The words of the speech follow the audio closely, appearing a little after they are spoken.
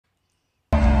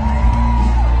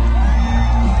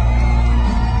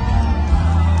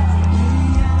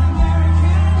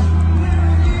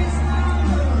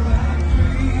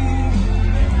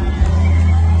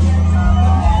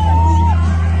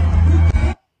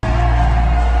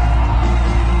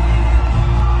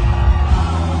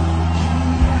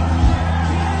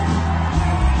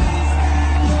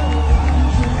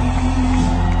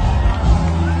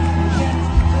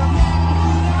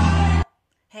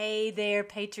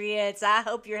Patriots. I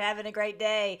hope you're having a great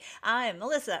day. I'm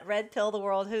Melissa, Red Pill the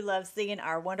World, who loves seeing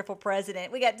our wonderful president.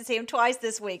 We got to see him twice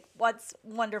this week. What's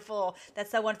wonderful?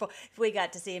 That's so wonderful. We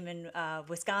got to see him in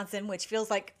Wisconsin, which feels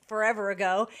like forever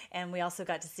ago, and we also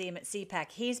got to see him at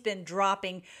CPAC. He's been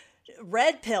dropping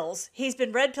red pills. He's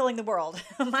been red pilling the world.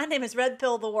 My name is Red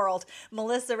Pill the World,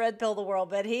 Melissa Red Pill the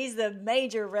World, but he's the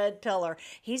major red pillar.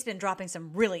 He's been dropping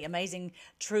some really amazing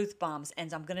truth bombs,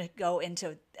 and I'm going to go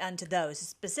into those,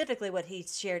 specifically what he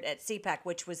shared at CPAC,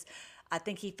 which was, I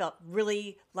think he felt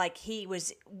really like he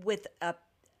was with a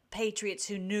patriots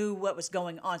who knew what was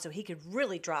going on, so he could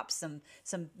really drop some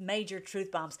major truth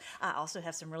bombs. I also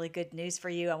have some really good news for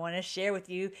you I want to share with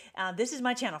you. This is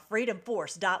my channel,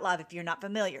 freedomforce.live, if you're not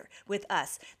familiar with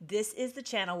us. This is the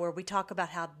channel where we talk about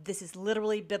how this is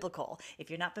literally biblical. If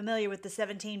you're not familiar with the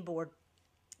 17 board,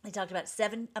 they talked about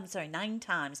 9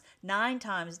 times. 9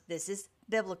 times this is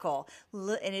biblical, and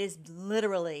it is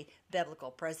literally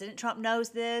biblical. President Trump knows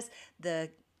this. The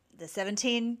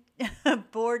 17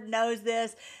 board knows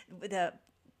this.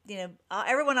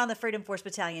 Everyone on the Freedom Force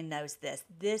Battalion knows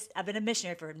this. I've been a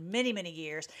missionary for many, many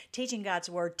years, teaching God's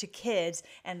word to kids.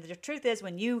 And the truth is,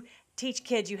 when you teach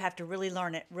kids, you have to really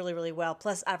learn it really, really well.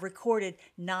 Plus, I've recorded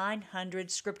 900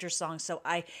 scripture songs, so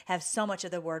I have so much of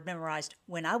the word memorized.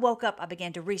 When I woke up, I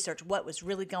began to research what was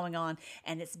really going on,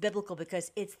 and it's biblical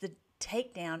because it's the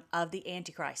takedown of the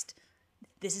Antichrist.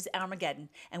 This is Armageddon,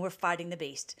 and we're fighting the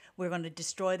beast. We're going to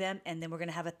destroy them, and then we're going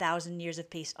to have 1,000 years of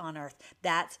peace on earth.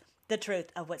 That's the truth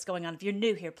of what's going on. If you're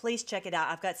new here, please check it out.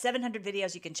 I've got 700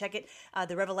 videos. You can check it,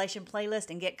 the Revelation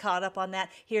playlist, and get caught up on that.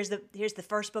 Here's the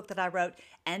first book that I wrote,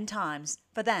 End Times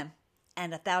for them,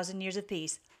 and 1,000 years of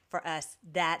peace for us.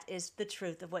 That is the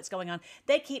truth of what's going on.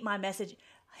 They keep my message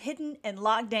hidden and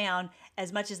locked down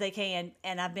as much as they can,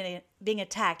 and I've been being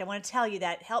attacked. I want to tell you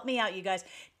that. Help me out, you guys.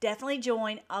 Definitely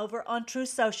join over on True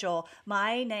Social.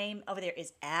 My name over there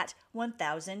is at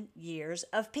 1,000 Years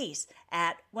of Peace.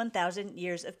 At 1,000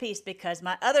 Years of Peace, because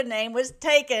my other name was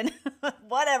taken.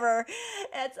 Whatever.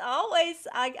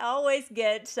 I always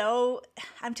get so,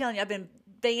 I'm telling you, I've been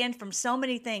banned from so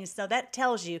many things. So that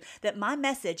tells you that my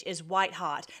message is white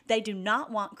hot. They do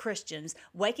not want Christians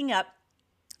waking up,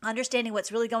 understanding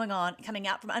what's really going on, coming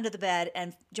out from under the bed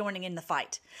and joining in the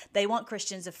fight. They want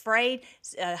Christians afraid,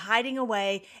 hiding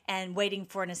away, and waiting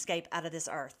for an escape out of this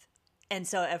earth. And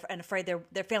so, and afraid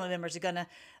their family members are going to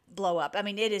blow up. I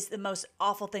mean, it is the most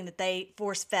awful thing that they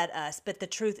force-fed us. But the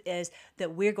truth is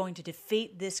that we're going to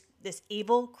defeat this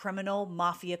evil, criminal,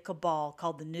 mafia cabal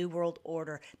called the New World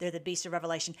Order. They're the beast of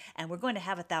Revelation. And we're going to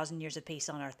have 1,000 years of peace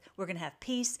on earth. We're going to have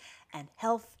peace and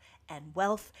health and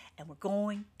wealth, and we're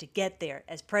going to get there.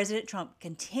 As President Trump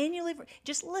continually,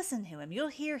 just listen to him. You'll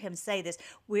hear him say this.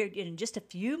 We're in just a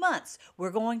few months,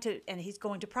 and he's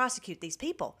going to prosecute these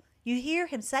people. You hear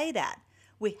him say that.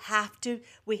 We have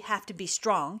to be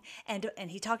strong, and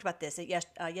he talked about this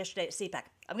yesterday at CPAC.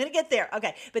 I'm going to get there.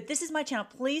 Okay, but this is my channel.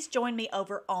 Please join me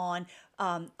over on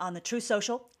the True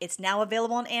Social. It's now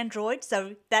available on Android,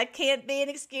 so that can't be an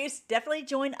excuse. Definitely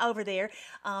join over there.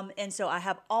 And so I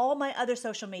have all my other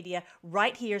social media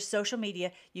right here, social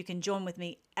media. You can join with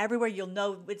me everywhere. You'll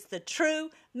know it's the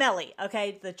True Melly,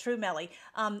 okay? The True Melly.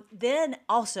 Then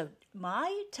also,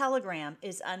 my Telegram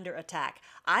is under attack.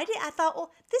 I thought,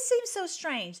 well, this seems so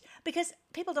strange because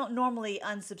people don't normally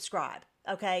unsubscribe.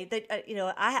 Okay,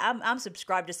 I'm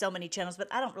subscribed to so many channels, but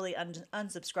I don't really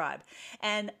unsubscribe.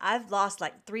 And I've lost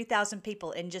like 3,000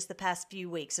 people in just the past few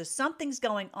weeks. So something's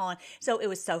going on. So it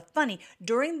was so funny.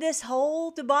 During this whole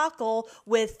debacle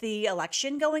with the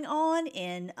election going on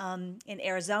in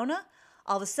Arizona,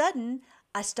 all of a sudden,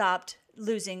 I stopped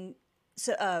losing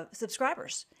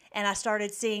subscribers. And I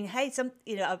started seeing, hey,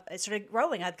 it started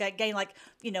growing. I've gained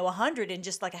 100 in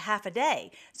just like a half a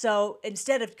day. So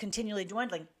instead of continually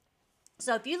dwindling.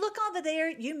 So if you look over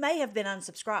there, you may have been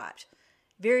unsubscribed.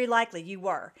 Very likely you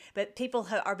were. But people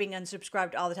are being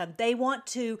unsubscribed all the time. They want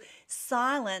to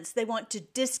silence, they want to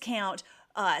discount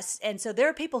us. And so there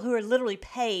are people who are literally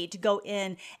paid to go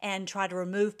in and try to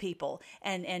remove people.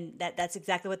 And that's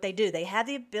exactly what they do. They have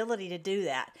the ability to do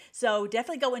that. So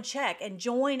definitely go and check and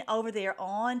join over there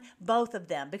on both of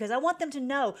them, because I want them to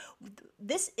know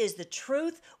this is the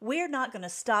truth. We're not going to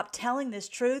stop telling this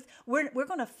truth. We're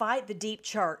going to fight the deep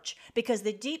church, because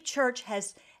the deep church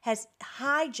has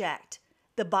hijacked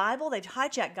the Bible. They've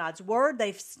hijacked God's word.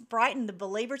 They've frightened the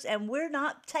believers, and we're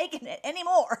not taking it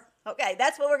anymore. Okay,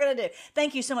 that's what we're going to do.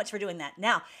 Thank you so much for doing that.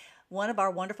 Now, one of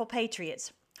our wonderful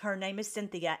patriots, her name is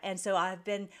Cynthia, and so I've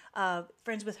been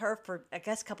friends with her for, I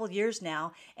guess, a couple of years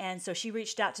now, and so she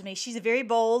reached out to me. She's a very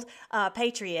bold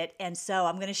patriot, and so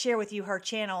I'm going to share with you her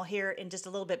channel here in just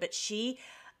a little bit, but she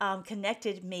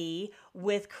connected me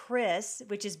with Chris,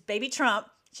 which is baby Trump.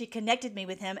 She connected me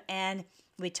with him, and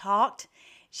we talked.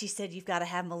 She said, "You've got to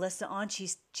have Melissa on.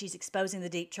 She's exposing the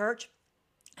deep church."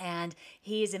 And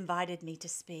he has invited me to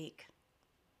speak.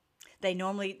 They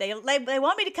normally, they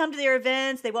want me to come to their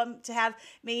events. They want to have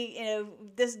me,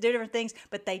 do different things,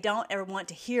 but they don't ever want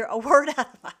to hear a word out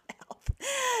of my mouth.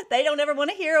 They don't ever want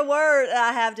to hear a word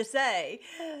I have to say.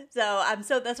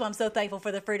 That's why I'm so thankful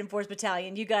for the Freedom Force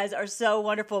Battalion. You guys are so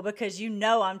wonderful because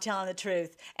I'm telling the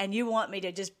truth and you want me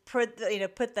to just put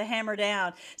the hammer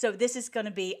down. So this is going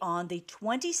to be on the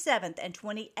 27th and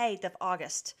 28th of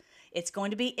August. It's going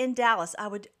to be in Dallas. I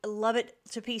would love it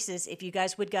to pieces if you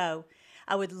guys would go.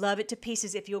 I would love it to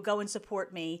pieces if you'll go and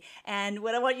support me. And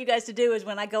what I want you guys to do is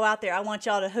when I go out there, I want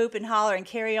y'all to hoop and holler and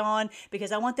carry on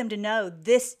because I want them to know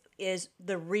this is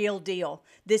the real deal.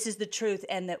 This is the truth,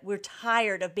 and that we're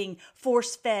tired of being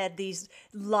force-fed these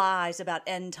lies about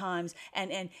end times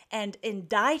and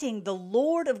indicting the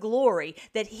Lord of glory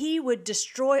that he would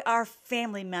destroy our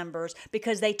family members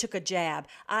because they took a jab.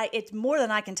 It's more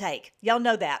than I can take. Y'all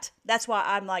know that. That's why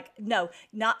I'm like, no,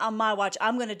 not on my watch.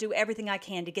 I'm going to do everything I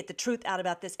can to get the truth out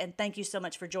about this, and thank you so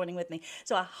much for joining with me.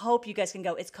 So I hope you guys can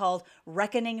go. It's called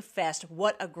Reckoning Fest.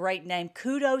 What a great name.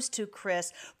 Kudos to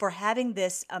Chris for having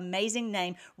this amazing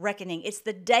name, Reckoning. It's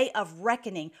the day of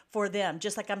reckoning for them,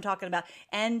 just like I'm talking about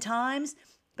end times.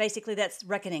 Basically, that's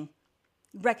reckoning,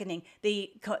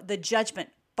 the judgment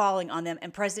falling on them.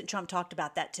 And President Trump talked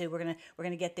about that too. We're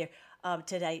gonna get there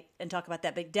today and talk about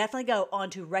that. But definitely go on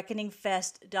to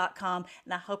reckoningfest.com,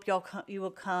 and I hope you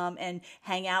will come and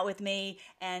hang out with me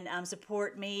and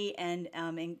support me and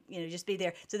just be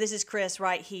there. So this is Chris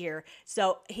right here.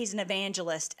 So he's an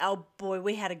evangelist. Oh boy,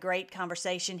 we had a great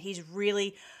conversation. He's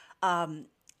really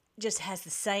just has the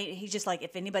same, he's just like,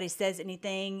 if anybody says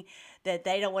anything that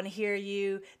they don't want to hear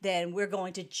you, then we're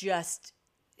going to just,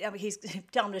 he's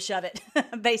telling them to shove it,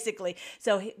 basically.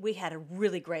 So we had a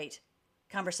really great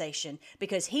conversation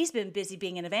because he's been busy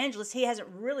being an evangelist. He hasn't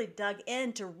really dug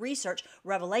into research,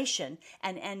 revelation,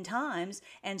 and end times.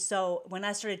 And so when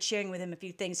I started sharing with him a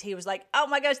few things, he was like, oh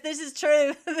my gosh, this is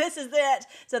true. This is it.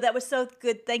 So that was so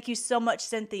good. Thank you so much,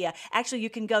 Cynthia. Actually, you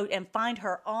can go and find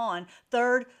her on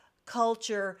Third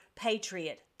Culture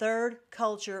Patriot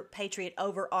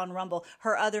over on Rumble.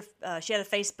 Her other, she had a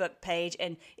Facebook page,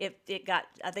 and it got,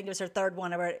 I think it was her third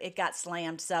one, where it got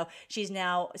slammed. So she's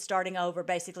now starting over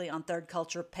basically on Third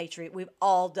Culture Patriot. We've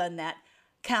all done that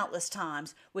countless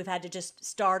times. We've had to just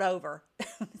start over.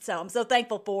 So I'm so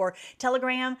thankful for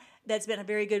Telegram. That's been a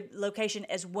very good location,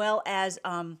 as well as,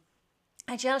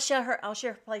 actually, I'll share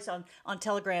her place on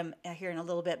Telegram here in a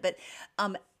little bit, but,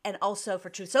 and also for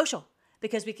Truth Social,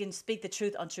 because we can speak the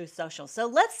truth on Truth Social. So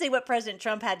let's see what President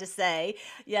Trump had to say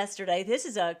yesterday. This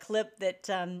is a clip that,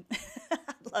 I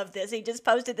love this. He just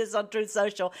posted this on Truth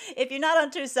Social. If you're not on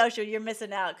Truth Social, you're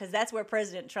missing out, because that's where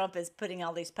President Trump is putting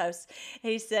all these posts.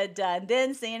 He said,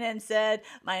 then CNN said,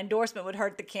 my endorsement would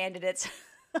hurt the candidates.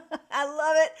 I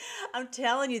love it. I'm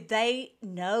telling you, they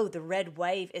know the red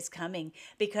wave is coming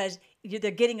because they're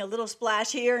getting a little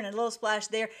splash here and a little splash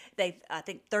there. I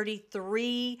think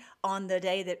 33 on the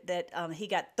day that he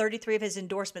got 33 of his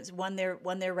endorsements won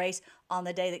their race on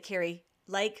the day that Carrie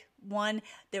Lake won.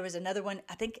 There was another one,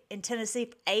 I think in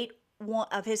Tennessee, 8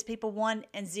 of his people won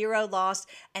and 0 lost.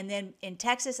 And then in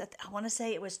Texas, I want to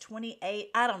say it was 28.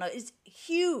 I don't know. It's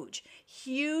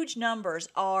huge numbers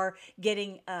are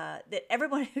getting, that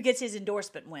everyone who gets his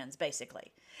endorsement wins,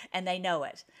 basically. And they know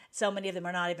it. So many of them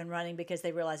are not even running because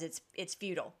they realize it's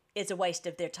futile. It's a waste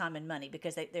of their time and money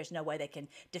because there's no way they can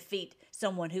defeat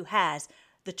someone who has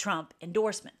the Trump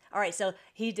endorsement. All right, so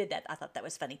he did that. I thought that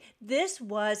was funny. This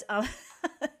was,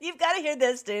 you've got to hear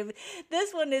this, dude.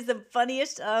 This one is the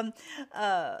funniest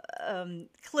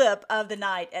clip of the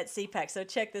night at CPAC. So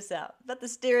check this out, about the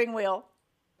steering wheel.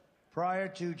 Prior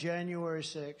to January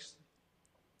 6th,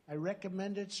 I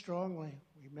recommended strongly,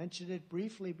 we mentioned it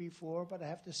briefly before, but I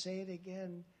have to say it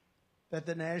again, that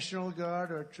the National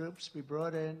Guard or troops be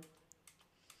brought in,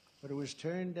 but it was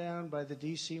turned down by the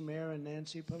D.C. mayor and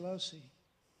Nancy Pelosi.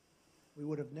 We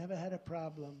would have never had a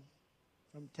problem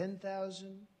from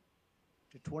 10,000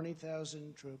 to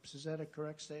 20,000 troops. Is that a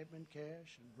correct statement,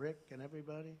 Cash and Rick and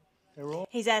everybody? They're all.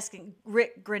 He's asking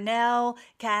Rick Grinnell,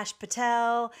 Kash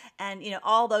Patel, and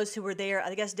all those who were there.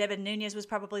 I guess Devin Nunes was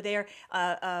probably there.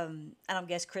 I don't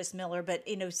guess Chris Miller, but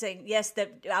saying yes,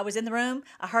 that I was in the room.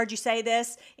 I heard you say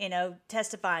this.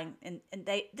 Testifying, and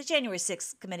the January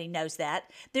 6th committee knows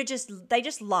that. They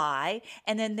just lie,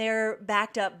 and then they're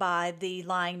backed up by the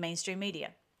lying mainstream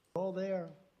media. All there.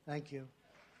 Thank you.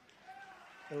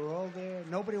 They were all there.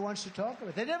 Nobody wants to talk about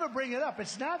it. They never bring it up.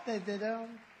 It's not that they don't.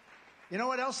 You know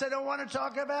what else I don't want to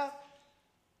talk about?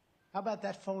 How about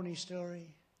that phony story?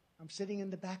 I'm sitting in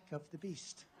the back of the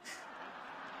Beast.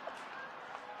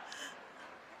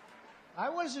 I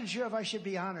wasn't sure if I should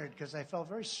be honored because I felt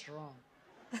very strong.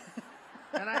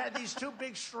 And I had these two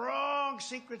big, strong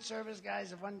Secret Service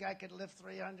guys. If one guy could lift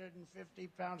 350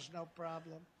 pounds, no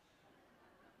problem.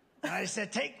 And I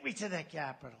said, take me to the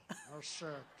Capitol. Oh,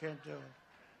 sir, can't do it.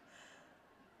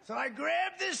 So I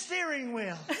grabbed the steering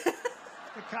wheel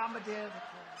to commandeer the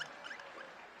car.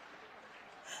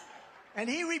 And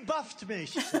he rebuffed me,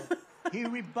 she said. He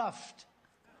rebuffed.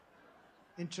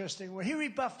 Interesting word. He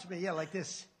rebuffed me, yeah, like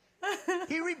this.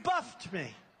 He rebuffed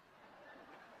me.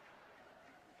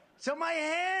 So my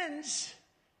hands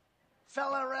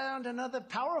fell around another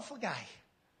powerful guy,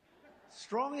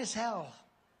 strong as hell.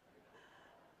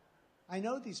 I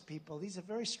know these people. These are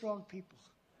very strong people.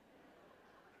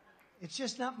 It's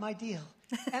just not my deal.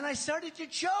 And I started to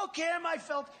choke him. I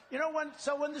felt, when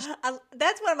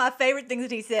that's one of my favorite things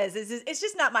that he says is it's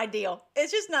just not my deal.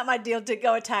 It's just not my deal to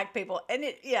go attack people. And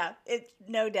it's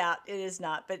no doubt it is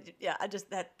not. But yeah,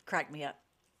 that cracked me up.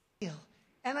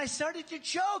 And I started to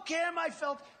choke him. I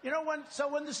felt,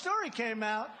 when the story came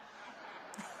out,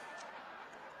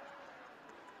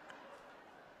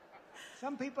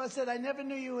 some people said, I never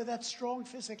knew you were that strong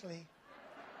physically.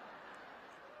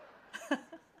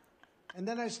 And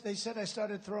then they said I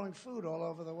started throwing food all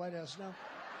over the White House. No,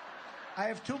 I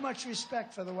have too much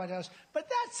respect for the White House. But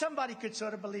that somebody could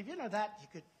sort of believe, that you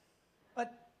could.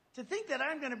 But to think that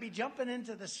I'm going to be jumping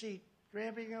into the seat,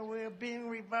 grabbing a wheel, being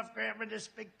rebuffed, grabbing this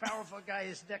big, powerful guy,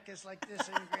 his neck is like this,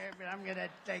 and grabbing, I'm going to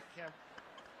take him.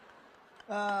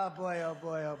 Oh, boy, oh,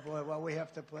 boy, oh, boy. Well, we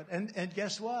have to put. And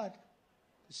guess what?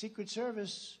 The Secret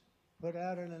Service put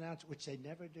out an announcement, which they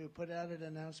never do, put out an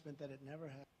announcement that it never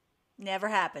happened. Never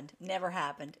happened. Never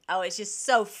happened. Oh, it's just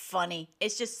so funny.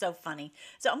 It's just so funny.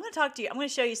 So I'm going to talk to you. I'm going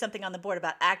to show you something on the board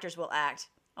about actors will act.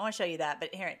 I want to show you that,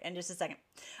 but here in just a second.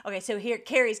 Okay, so here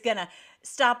Carrie's going to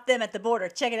stop them at the border.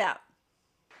 Check it out.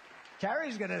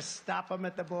 Carrie's going to stop them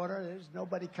at the border. There's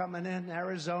nobody coming in.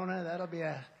 Arizona, that'll be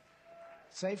a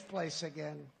safe place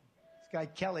again. This guy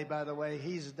Kelly, by the way,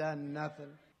 he's done nothing.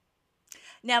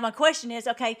 Now, my question is,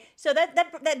 okay, so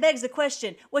that begs the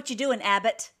question, what you doing,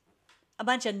 Abbott? A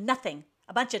bunch of nothing,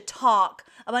 a bunch of talk,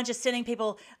 a bunch of sending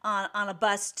people on a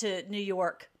bus to New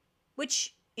York,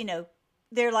 which,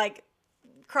 they're like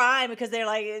crying because they're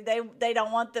like, they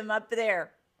don't want them up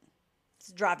there.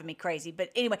 It's driving me crazy.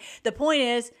 But anyway, the point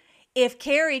is, if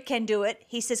Kerry can do it,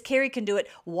 he says Kerry can do it,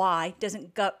 why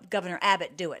doesn't Governor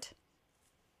Abbott do it?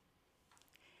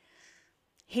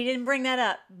 He didn't bring that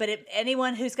up, but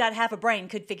anyone who's got half a brain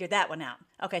could figure that one out.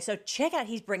 Okay, so check out,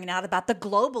 he's bringing out about the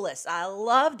globalists. I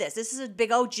love this. This is a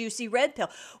big old juicy red pill.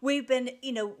 We've been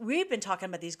talking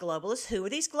about these globalists. Who are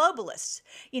these globalists?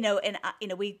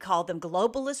 We called them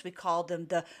globalists. We called them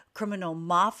the criminal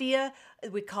mafia.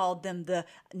 We called them the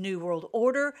New World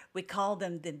Order. We called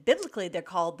them, biblically, they're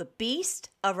called the beast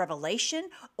of Revelation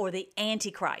or the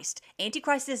Antichrist.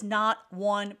 Antichrist is not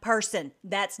one person.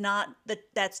 That's not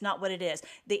what it is.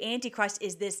 The Antichrist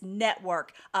is this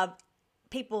network of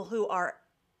people who are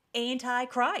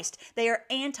anti-Christ. They are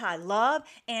anti-love,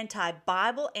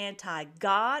 anti-Bible,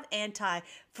 anti-God,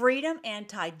 anti-freedom,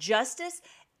 anti-justice,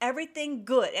 everything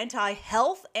good,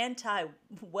 anti-health,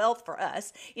 anti-wealth for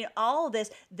us. All of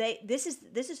this, this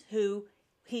is who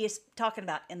he is talking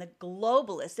about in the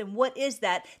globalists. And what is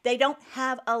that? They don't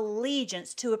have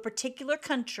allegiance to a particular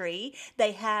country.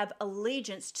 They have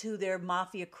allegiance to their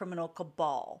mafia criminal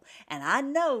cabal. And I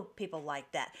know people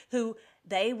like that who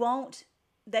they won't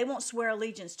swear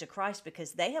allegiance to Christ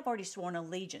because they have already sworn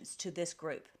allegiance to this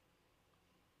group.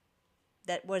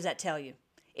 What does that tell you?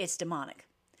 It's demonic.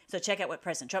 So check out what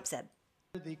President Trump said.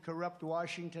 The corrupt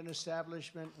Washington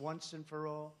establishment once and for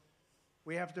all.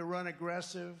 We have to run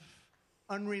aggressive,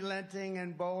 unrelenting,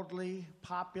 and boldly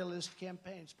populist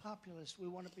campaigns. Populist. We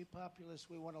want to be populist.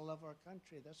 We want to love our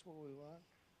country. That's what we want.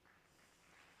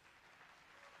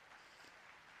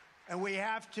 And we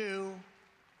have to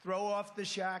throw off the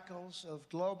shackles of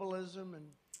globalism and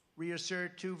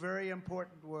reassert two very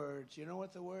important words. You know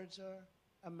what the words are?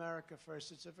 America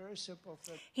first. It's a very simple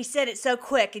thing. He said it so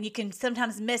quick, and you can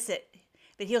sometimes miss it.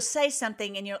 But he'll say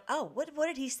something, and what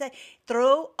did he say?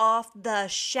 Throw off the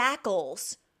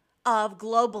shackles of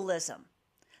globalism.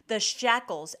 The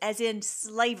shackles, as in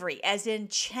slavery, as in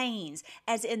chains,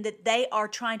 as in that they are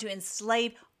trying to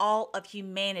enslave all of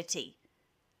humanity.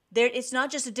 It's not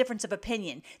just a difference of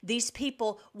opinion. These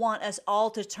people want us all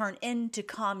to turn into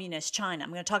communist China. I'm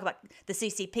going to talk about the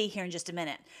CCP here in just a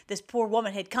minute. This poor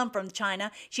woman had come from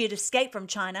China. She had escaped from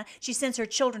China. She sends her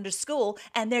children to school,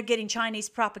 and they're getting Chinese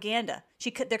propaganda.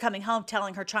 They're coming home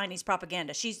telling her Chinese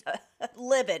propaganda. She's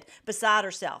livid, beside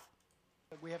herself.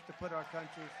 We have to put our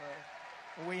country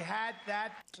first. We had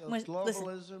that of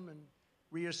globalism and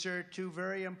reassert two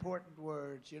very important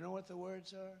words. You know what the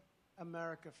words are?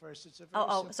 America first. It's a very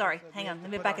sorry. Hang on.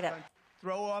 Let me back it up.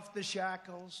 Throw off the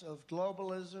shackles of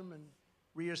globalism and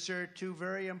reassert two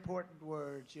very important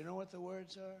words. You know what the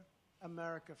words are?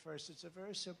 America first. It's a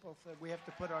very simple thing. We have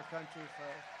to put our country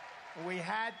first. We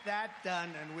had that done,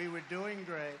 and we were doing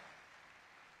great.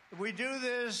 If we do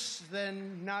this,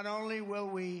 then not only will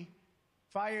we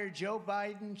fire Joe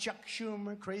Biden, Chuck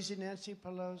Schumer, crazy Nancy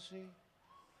Pelosi.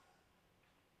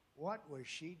 What was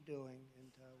she doing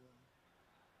in Taiwan?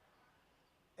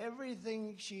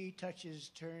 Everything she touches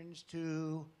turns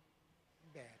to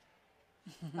bad.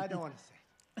 I don't want to say.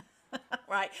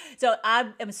 Right. So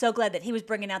I am so glad that he was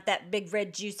bringing out that big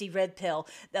red, juicy red pill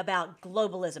about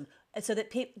globalism. And so that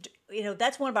people,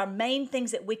 that's one of our main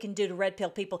things that we can do to red pill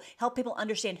people, help people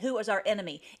understand who is our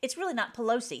enemy. It's really not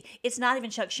Pelosi. It's not even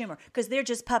Chuck Schumer, because they're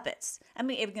just puppets. I'm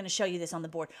even going to show you this on the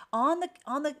board. On the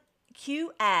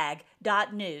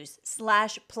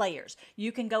qag.news/players.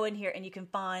 You can go in here and you can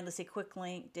find, let's see, quick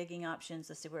link, digging options.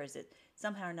 Let's see, where is it?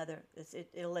 Somehow or another,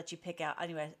 it'll let you pick out.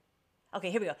 Anyway,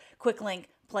 okay, here we go. Quick link,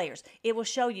 players. It will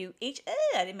show you each,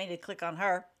 I didn't mean to click on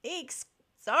her. Eeks.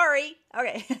 Sorry.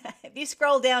 Okay. If you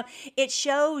scroll down, it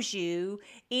shows you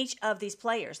each of these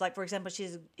players. Like, for example,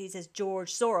 he says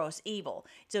George Soros, evil.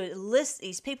 So it lists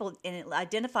these people and it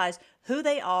identifies who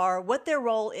they are, what their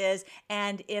role is,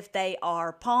 and if they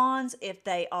are pawns, if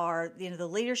they are, the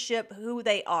leadership, who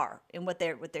they are, and what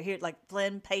they're here, like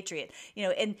Flynn, Patriot,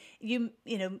 and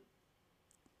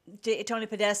Tony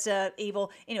Podesta,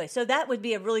 evil. Anyway, so that would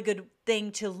be a really good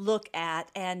thing to look at,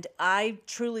 and I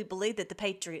truly believe that the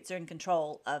Patriots are in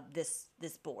control of this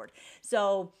board.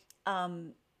 So,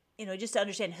 just to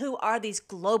understand who are these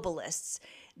globalists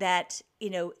that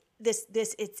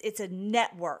it's a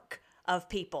network of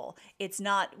people.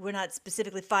 We're not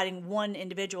specifically fighting one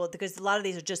individual, because a lot of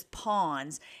these are just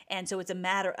pawns, and so it's a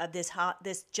matter of this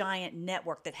giant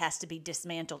network that has to be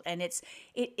dismantled, and it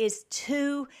is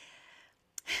too.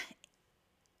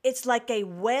 It's like a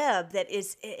web that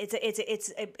is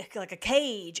like a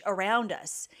cage around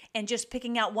us, and just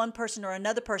picking out one person or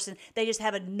another person, they just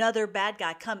have another bad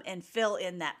guy come and fill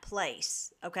in that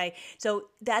place. Okay, so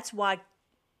that's why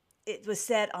it was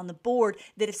said on the board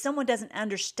that if someone doesn't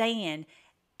understand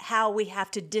how we have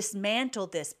to dismantle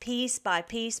this piece by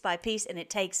piece by piece, and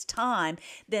it takes time,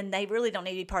 then they really don't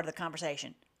need to be part of the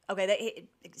conversation. Okay,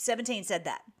 17 said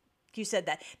that. You said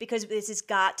that, because this has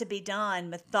got to be done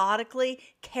methodically,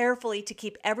 carefully, to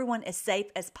keep everyone as safe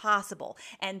as possible.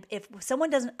 And if someone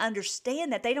doesn't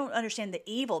understand that, they don't understand the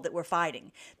evil that we're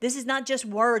fighting. This is not just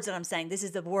words that I'm saying. This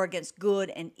is the war against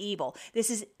good and evil. This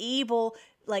is evil,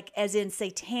 like as in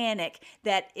satanic,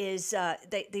 that is,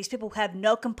 these people have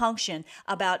no compunction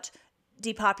about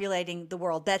depopulating the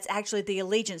world. That's actually the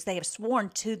allegiance they have sworn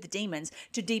to the demons,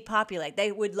 to depopulate.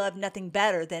 They would love nothing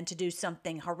better than to do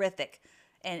something horrific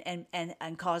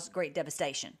and cause great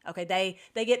devastation. Okay, they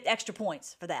get extra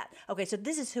points for that. Okay, so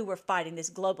this is who we're fighting,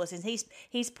 this globalist, and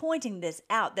he's pointing this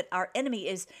out, that our enemy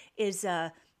is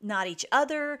not each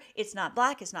other. It's not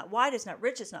black. It's not white. It's not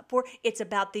rich. It's not poor. It's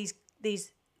about these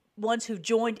ones who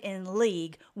joined in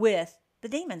league with the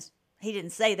demons. He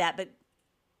didn't say that, but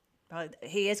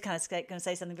he is kind of going to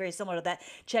say something very similar to that.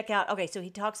 Check out. Okay, so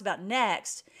he talks about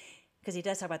next, because he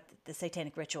does talk about the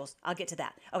satanic rituals. I'll get to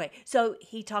that. Okay, so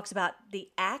he talks about the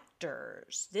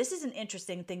actors. This is an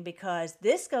interesting thing, because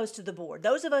this goes to the board.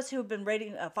 Those of us who have been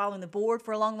following the board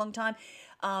for a long, long time,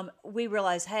 we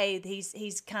realize, hey,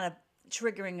 he's kind of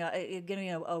triggering, giving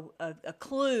a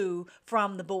clue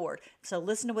from the board. So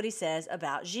listen to what he says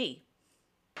about Xi.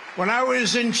 When I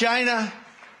was in China,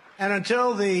 and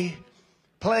until the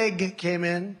plague came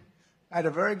in, I had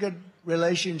a very good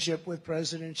relationship with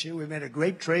President Xi. We made a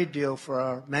great trade deal for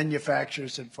our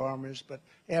manufacturers and farmers, but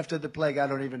after the plague, I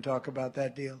don't even talk about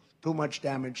that deal. Too much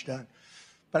damage done.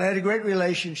 But I had a great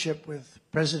relationship with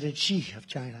President Xi of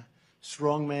China.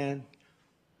 Strong man.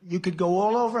 You could go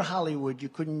all over Hollywood. You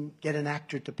couldn't get an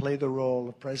actor to play the role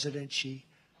of President Xi.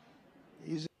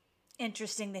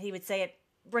 Interesting that he would say it,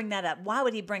 bring that up. Why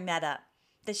would he bring that up?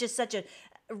 That's just such a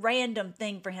random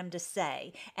thing for him to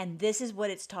say. And this is what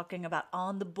it's talking about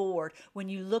on the board. When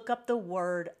you look up the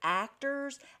word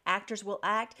actors will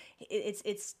act.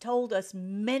 It's told us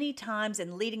many times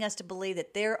and leading us to believe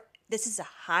that this is a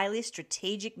highly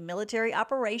strategic military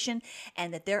operation,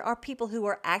 and that there are people who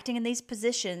are acting in these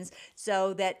positions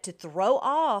so that to throw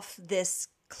off this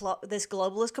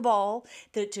globalist cabal,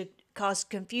 to cause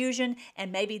confusion,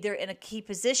 and maybe they're in a key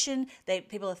position.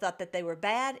 People have thought that they were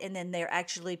bad, and then they're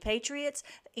actually patriots.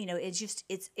 It's just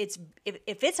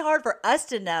if it's hard for us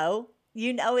to know,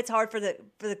 it's hard for the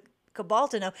cabal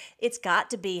to know. It's got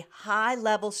to be high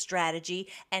level strategy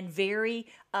and very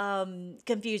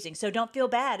confusing. So don't feel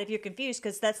bad if you're confused,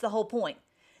 because that's the whole point.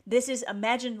 This is,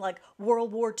 imagine like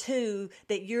World War II,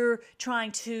 that you're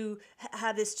trying to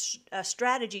have this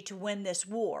strategy to win this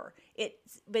war.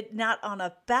 But not on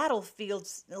a battlefield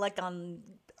like on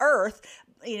Earth,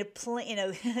 like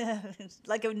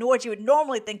what you would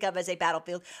normally think of as a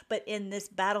battlefield, but in this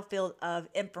battlefield of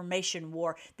information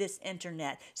war, this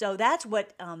internet. So that's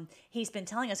what he's been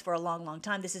telling us for a long, long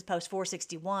time. This is post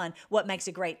 461. What makes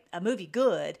a movie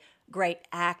good? Great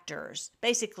actors.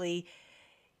 Basically,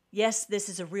 yes, this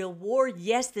is a real war.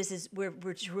 Yes,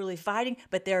 we're truly fighting,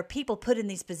 but there are people put in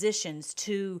these positions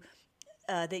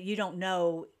that you don't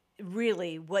know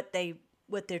really what they're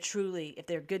truly, if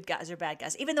they're good guys or bad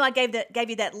guys. Even though I gave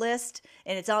you that list,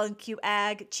 and it's all in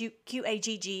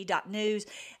QAGG.news,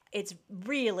 it's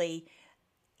really,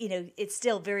 it's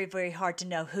still very, very hard to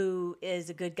know who is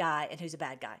a good guy and who's a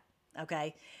bad guy.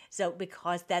 Okay, so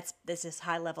because this is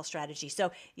high level strategy. So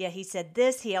yeah, he said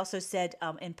this. He also said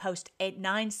in post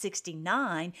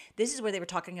 969, this is where they were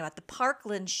talking about the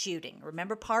Parkland shooting.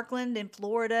 Remember Parkland in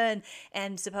Florida,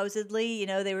 and supposedly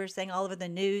they were saying all over the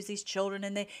news, these children,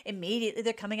 and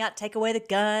they're coming out, take away the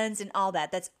guns and all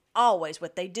that. That's always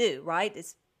what they do, right?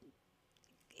 It's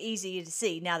easy to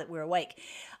see now that we're awake.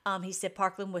 He said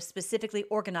Parkland was specifically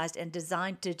organized and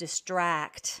designed to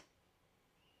distract.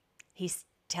 He's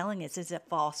telling us it's a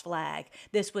false flag.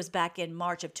 This was back in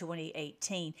March of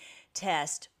 2018.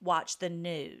 Test, watch the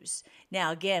news.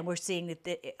 Now, again, we're seeing that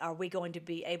are we going to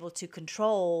be able to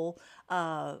control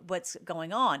what's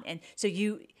going on? And so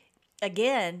it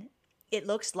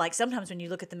looks like sometimes when you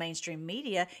look at the mainstream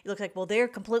media, it looks like, well, they're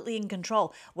completely in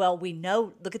control. Well, we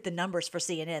know, look at the numbers for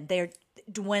CNN. They're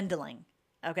dwindling.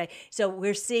 Okay, so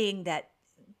we're seeing that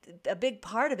a big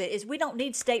part of it is we don't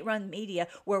need state-run media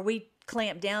where we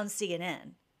clamp down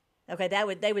CNN. Okay,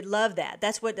 they would love that.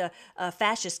 That's what the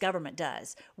fascist government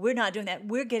does. We're not doing that.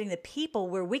 We're getting the people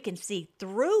where we can see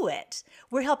through it.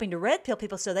 We're helping to red pill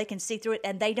people so they can see through it,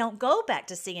 and they don't go back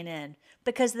to CNN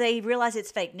because they realize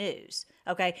it's fake news.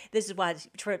 Okay, this is why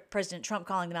President Trump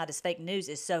calling them out as fake news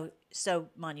is so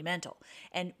monumental.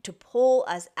 And to pull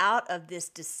us out of this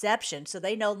deception so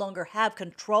they no longer have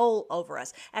control over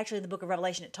us. Actually, in the book of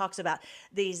Revelation, it talks about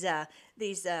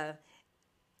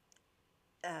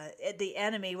the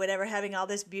enemy, whatever, having all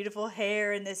this beautiful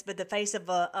hair and but the face of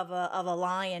a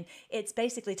lion. It's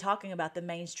basically talking about the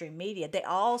mainstream media. They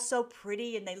all so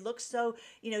pretty and they look so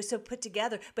so put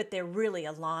together, but they're really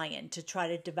a lion to try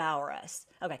to devour us.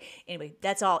 Okay, anyway,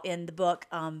 that's all in the book.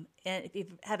 And if you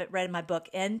haven't read my book,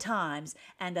 End Times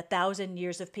and 1,000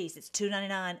 Years of Peace, it's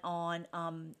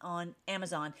 $2.99 on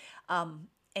Amazon, and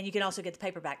you can also get the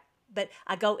paperback. But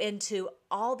I go into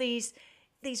all these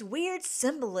weird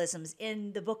symbolisms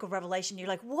in the book of Revelation. You're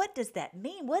like, what does that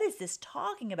mean? What is this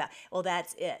talking about? Well,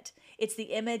 that's it. It's the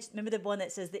image. Remember the one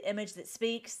that says the image that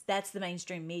speaks? That's the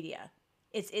mainstream media.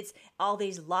 It's all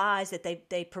these lies that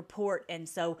they purport. And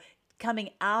so coming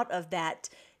out of that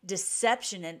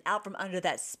deception and out from under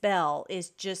that spell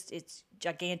it's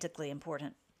gigantically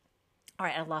important. All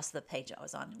right, I lost the page I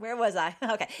was on. Where was I?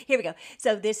 Okay, here we go.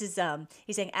 So this is,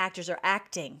 he's saying actors are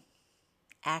acting.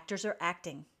 Actors are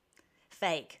acting.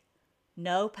 Fake,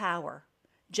 no power.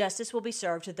 Justice will be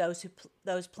served to those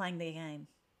playing the game.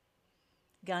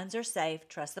 Guns are safe.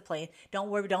 Trust the plan. Don't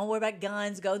worry about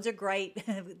guns. Guns are great.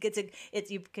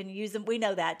 You can use them. We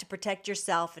know that to protect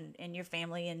yourself and your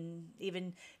family and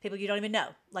even people you don't even know,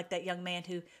 like that young man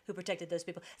who protected those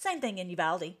people. Same thing in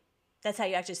Uvalde. That's how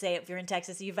you actually say it if you're in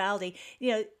Texas, Uvalde.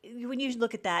 When you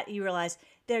look at that, you realize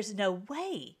there's no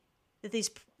way that these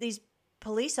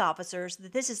police officers,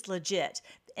 that this is legit,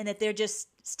 and that they're just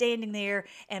standing there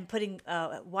and putting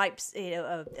wipes,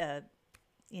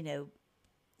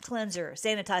 cleanser,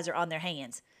 sanitizer on their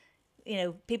hands.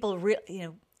 People,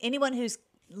 anyone who's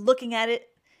looking at it,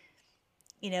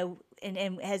 and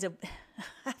has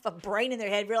a brain in their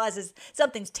head realizes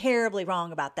something's terribly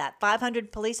wrong about that.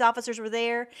 500 police officers were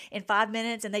there in 5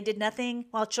 minutes and they did nothing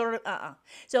while children,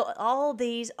 So all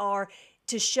these are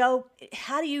to show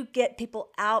how do you get people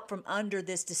out from under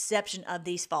this deception of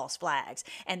these false flags,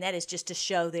 and that is just to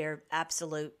show their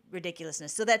absolute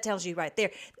ridiculousness. So that tells you right there,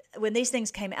 when these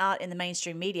things came out in the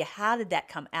mainstream media, how did that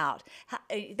come out?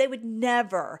 They would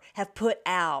never have put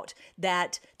out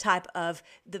that type of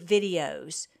the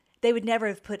videos. They would never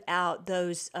have put out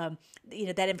those,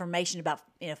 that information about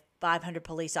 500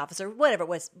 police officers, whatever it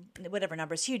was, whatever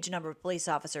numbers, huge number of police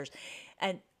officers,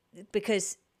 and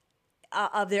because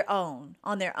of their own,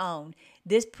 on their own.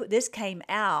 This came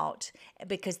out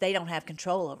because they don't have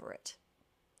control over it.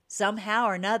 Somehow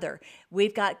or another,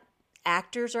 we've got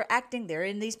actors are acting. They're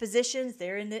in these positions.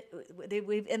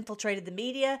 We've infiltrated the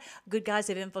media. Good guys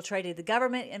have infiltrated the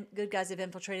government, and good guys have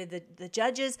infiltrated the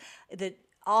judges,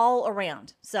 all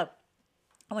around. So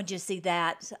I want you to see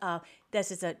that.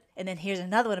 And then here's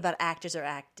another one about actors are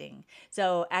acting.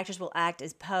 So actors will act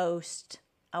as post.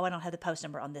 Oh, I don't have the post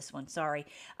number on this one. Sorry.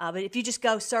 But if you just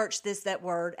go search that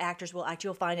word, actors will act,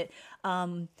 you'll find it.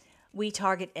 We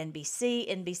target NBC.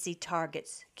 NBC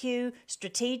targets Q.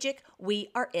 Strategic. We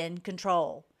are in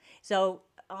control. So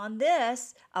on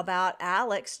this about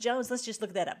Alex Jones, let's just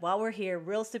look that up while we're here,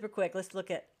 real super quick. Let's look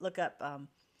up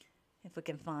if we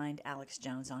can find Alex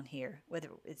Jones on here. Whether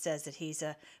it says that he's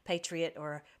a patriot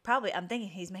or probably, I'm thinking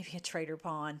he's maybe a traitor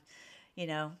pawn. I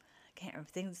can't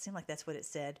remember. It seemed like that's what it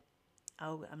said.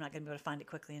 Oh, I'm not going to be able to find it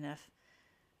quickly enough.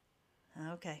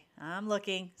 Okay, I'm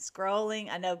looking,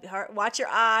 scrolling. I know, watch your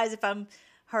eyes if I'm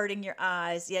hurting your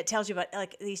eyes. Yeah, it tells you about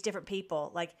like these different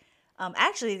people. Like,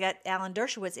 actually, got Alan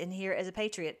Dershowitz in here as a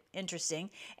patriot. Interesting.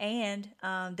 And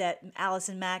that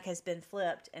Allison Mack has been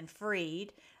flipped and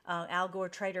freed. Al Gore,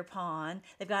 traitor pawn.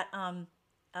 They've got,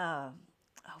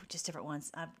 just different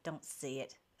ones. I don't see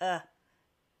it.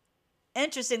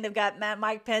 Interesting, they've got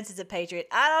Mike Pence as a patriot.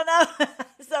 I don't know.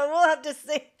 So we'll have to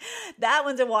see. That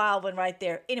one's a wild one right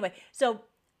there. Anyway, so,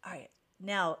 all right.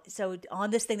 Now, so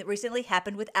on this thing that recently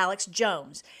happened with Alex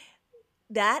Jones,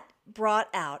 that brought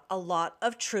out a lot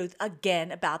of truth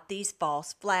again about these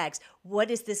false flags.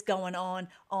 What is this going on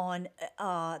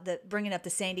the bringing up the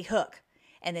Sandy Hook?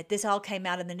 And that this all came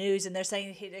out in the news, and they're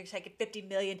saying they're taking $50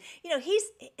 million.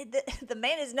 The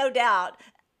man is no doubt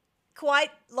quite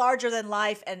larger than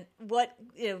life, and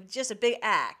just a big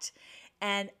act.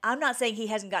 And I'm not saying he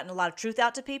hasn't gotten a lot of truth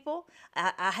out to people.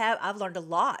 I've learned a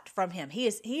lot from him. He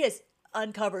has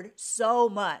uncovered so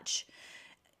much.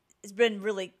 It's been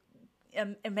really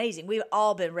amazing. We've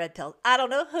all been red-pilled. I don't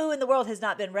know who in the world has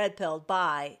not been red-pilled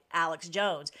by Alex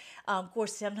Jones. Of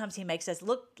course, sometimes he makes us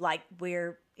look like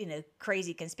we're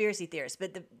crazy conspiracy theorists,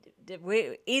 but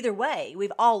either way,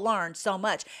 we've all learned so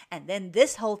much. And then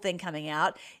this whole thing coming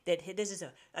out that this is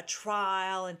a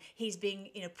trial, and he's being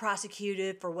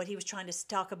prosecuted for what he was trying to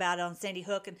talk about on Sandy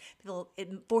Hook, and it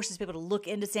forces people to look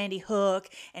into Sandy Hook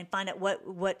and find out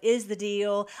what is the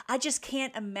deal. I just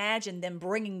can't imagine them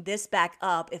bringing this back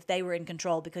up if they were in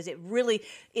control, because it really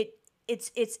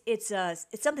it's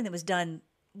something that was done.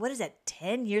 What is that,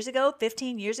 10 years ago,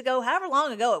 15 years ago, however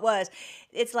long ago it was.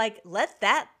 It's like, let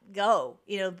that go,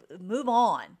 move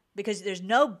on, because there's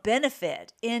no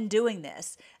benefit in doing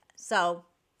this. So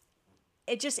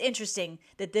it's just interesting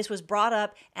that this was brought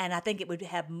up, and I think it would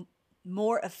have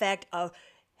more effect of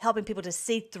helping people to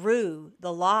see through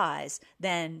the lies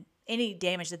than any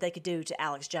damage that they could do to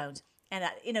Alex Jones. And,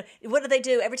 what do they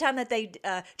do every time that they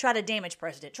try to damage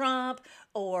President Trump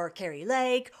or Carrie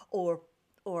Lake or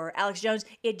Alex Jones?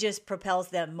 It just propels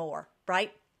them more,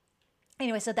 right?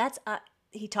 Anyway, so that's,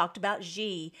 he talked about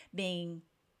Xi being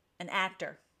an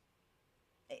actor.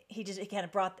 He kind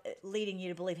of leading you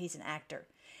to believe he's an actor.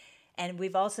 And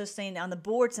we've also seen on the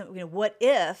board some, what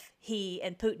if he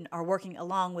and Putin are working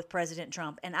along with President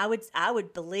Trump? And I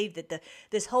would believe that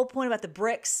this whole point about the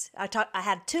BRICS, I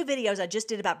had 2 videos I just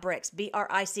did about BRICS,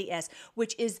 BRICS,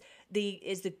 which is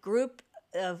the group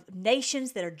of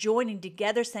nations that are joining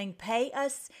together saying, pay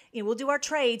us, we'll do our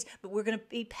trades, but we're going to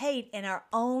be paid in our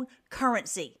own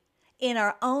currency. In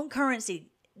our own currency.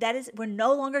 That is, we're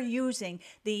no longer using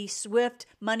the SWIFT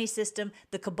money system,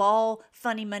 the cabal,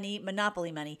 funny money,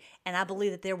 monopoly money. And I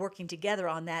believe that they're working together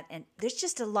on that. And there's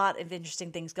just a lot of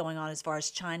interesting things going on as far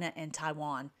as China and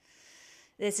Taiwan.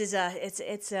 This is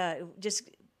just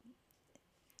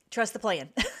trust the plan.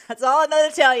 That's all I know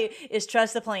to tell you is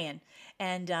trust the plan.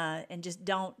 And just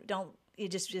don't you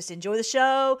just enjoy the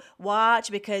show, watch,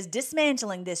 because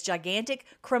dismantling this gigantic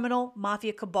criminal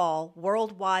mafia cabal,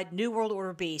 worldwide, New World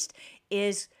Order beast,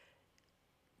 is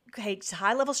it's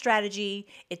high level strategy.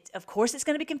 Of course it's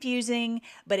going to be confusing,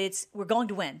 but we're going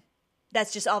to win.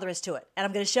 That's just all there is to it. And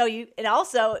I'm going to show you, and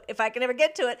also, if I can ever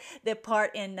get to it, the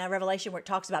part in Revelation where it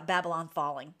talks about Babylon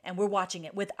falling. And we're watching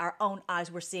it with our own eyes.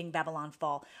 We're seeing Babylon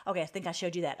fall. Okay, I think I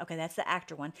showed you that. Okay, that's the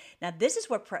actor one. Now, this is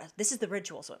this is the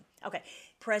rituals one. Okay,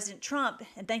 President Trump,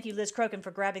 and thank you, Liz Crokin,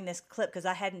 for grabbing this clip because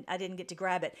I didn't get to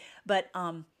grab it. But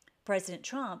President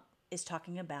Trump is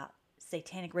talking about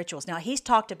satanic rituals. Now, he's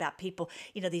talked about people,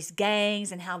 these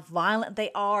gangs and how violent they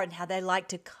are and how they like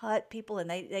to cut people and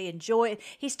they enjoy it.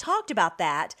 He's talked about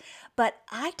that, but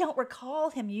I don't recall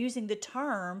him using the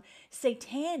term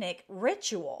satanic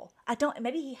ritual.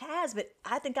 Maybe he has, but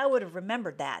I think I would have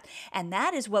remembered that. And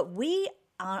that is what we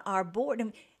on our board,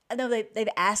 and I know they've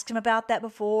asked him about that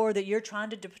before, that you're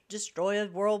trying to destroy a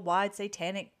worldwide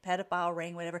satanic pedophile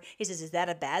ring, whatever. He says, is that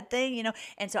a bad thing?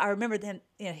 And so I remember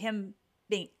him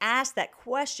being asked that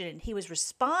question, and he was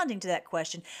responding to that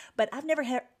question, but I've never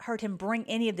heard him bring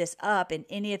any of this up in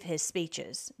any of his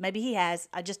speeches. Maybe he has.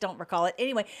 I just don't recall it.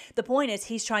 Anyway, the point is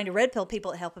he's trying to red pill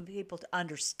people, helping people to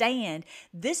understand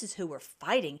this is who we're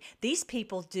fighting. These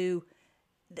people do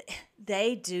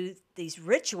these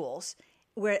rituals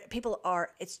where people are,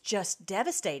 it's just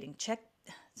devastating.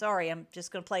 Sorry, I'm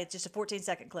just going to play. It's just a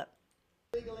 14-second clip.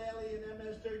 Illegal alien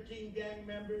MS-13 gang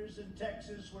members in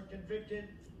Texas were convicted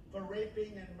for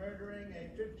raping and murdering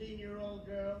a 15-year-old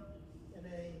girl in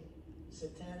a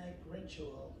satanic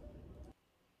ritual.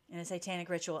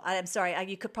 I'm sorry,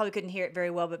 you probably couldn't hear it very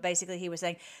well, but basically he was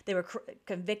saying they were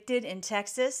convicted in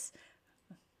Texas.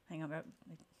 Hang on.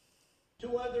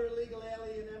 Two other illegal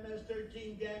alien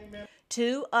MS-13 gang members.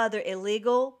 Two other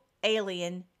illegal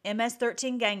alien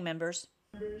MS-13 gang members.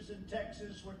 In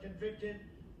Texas were convicted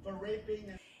for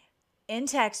raping. In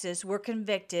Texas were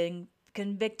convicted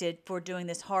for doing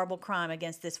this horrible crime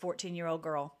against this 14-year-old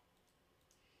girl.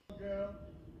 Girl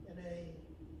in a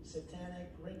satanic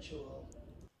ritual.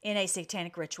 In a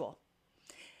satanic ritual.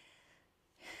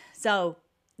 So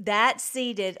that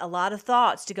seeded a lot of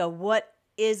thoughts to go, what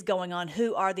is going on?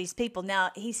 Who are these people?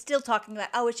 Now, he's still talking about,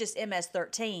 it's just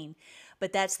MS-13,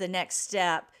 but that's the next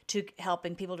step to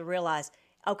helping people to realize,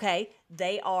 okay,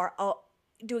 they are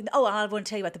doing, I want to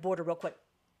tell you about the border real quick.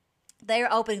 They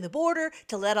are opening the border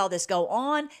to let all this go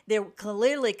on. They're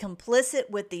clearly complicit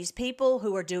with these people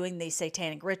who are doing these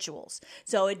satanic rituals.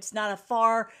 So it's not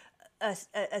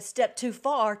a step too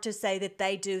far to say that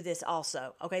they do this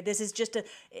also. Okay, this is just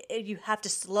you have to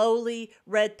slowly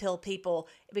red pill people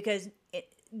because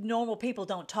normal people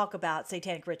don't talk about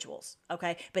satanic rituals.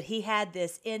 Okay, but he had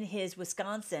this in his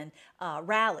Wisconsin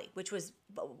rally, which was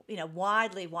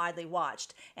widely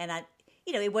watched, and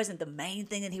it wasn't the main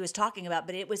thing that he was talking about,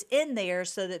 but it was in there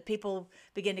so that people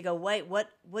begin to go, wait, what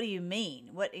do you mean?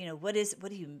 What is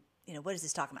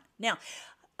this talking about? Now,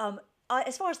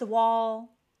 as far as the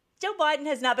wall, Joe Biden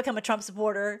has not become a Trump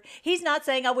supporter. He's not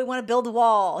saying, we want to build the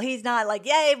wall. He's not like,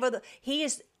 yay, but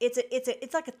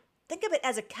it's like think of it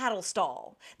as a cattle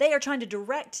stall. They are trying to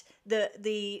direct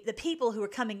the people who are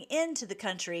coming into the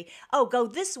country, go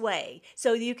this way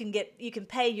so you can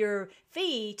pay your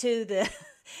fee to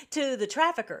the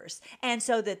traffickers, and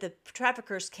so that the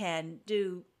traffickers can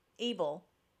do evil,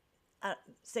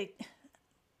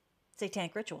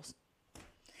 satanic rituals,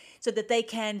 so that they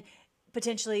can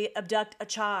potentially abduct a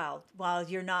child while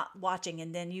you're not watching,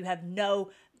 and then you have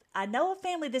I know a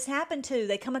family this happened to.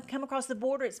 They come across the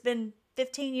border. It's been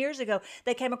 15 years ago.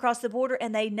 They came across the border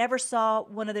and they never saw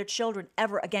one of their children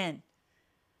ever again.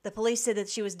 The police said that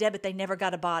she was dead, but they never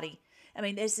got a body. I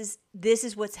mean, this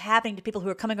is what's happening to people who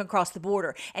are coming across the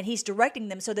border, and he's directing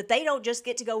them so that they don't just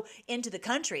get to go into the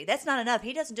country. That's not enough.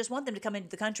 He doesn't just want them to come into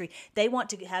the country. They want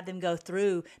to have them go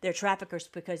through their traffickers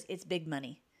because it's big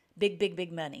money.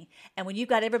 Big money. And when you've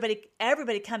got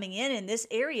everybody coming in this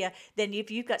area, then if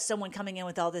you've got someone coming in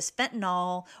with all this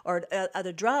fentanyl or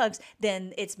other drugs,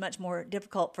 then it's much more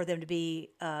difficult for them to be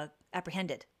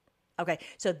apprehended. Okay,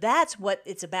 so that's what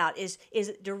it's about, is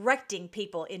directing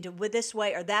people into this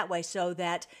way or that way so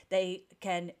that they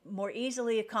can more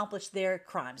easily accomplish their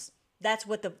crimes. That's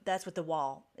what the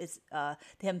wall is,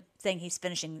 him saying he's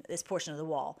finishing this portion of the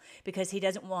wall, because he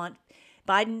doesn't want,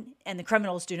 Biden and the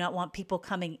criminals do not want people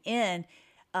coming in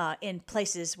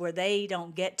places where they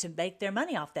don't get to make their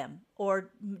money off them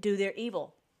or do their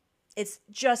evil. It's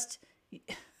just,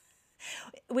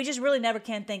 we just really never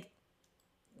can think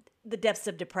the depths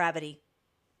of depravity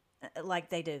like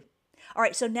they do. All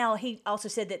right, so now he also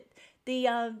said that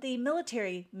the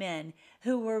military men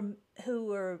who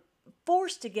were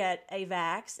forced to get a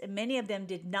vax, and many of them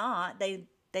did not. They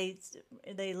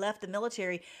left the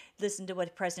military. Listen to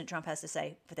what President Trump has to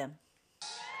say for them.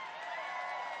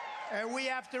 And we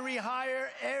have to rehire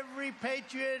every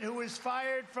patriot who was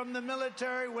fired from the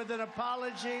military with an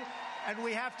apology and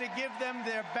we have to give them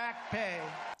their back pay.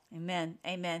 Amen.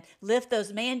 Amen. Lift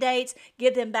those mandates,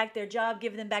 give them back their job,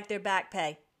 give them back their back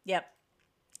pay. Yep.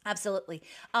 Absolutely.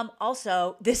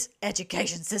 Also, this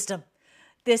education system,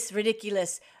 this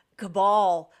ridiculous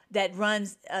cabal that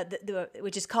runs,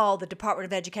 which is called the Department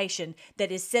of Education,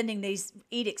 that is sending these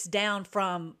edicts down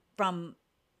from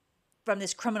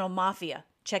this criminal mafia.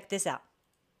 Check this out.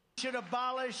 We should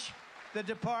abolish the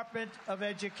Department of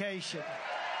Education.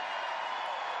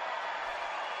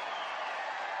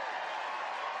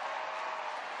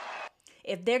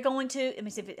 If they're going to, let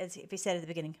me see if he said at the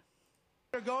beginning.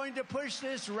 We're going to push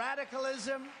this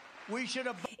radicalism. We should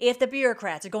If the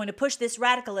bureaucrats are going to push this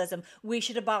radicalism, we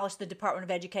should abolish the Department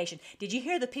of Education. Did you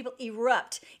hear the people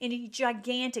erupt in a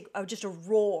gigantic, or just a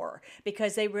roar,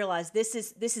 because they realize this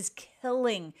is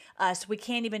killing us. We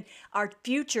can't even, our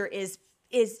future is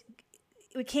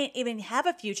we can't even have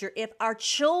a future if our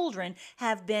children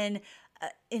have been,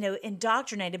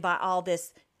 indoctrinated by all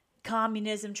this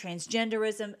communism,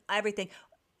 transgenderism, everything.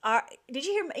 Did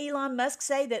you hear Elon Musk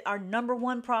say that our number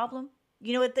one problem,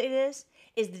 you know what it is?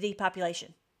 Is the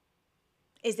depopulation.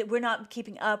 Is that we're not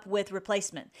keeping up with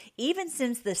replacement. Even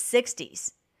since the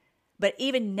 60s, but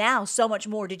even now so much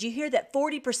more. Did you hear that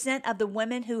 40% of the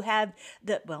women who have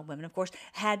women of course,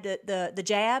 had the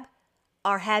jab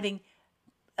are having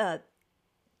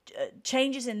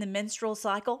changes in the menstrual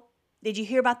cycle? Did you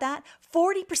hear about that?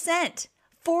 40%.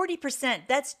 40%.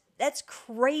 That's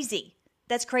crazy.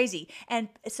 That's crazy. And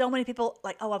so many people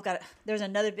like, there's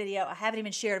another video. I haven't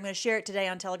even shared. I'm going to share it today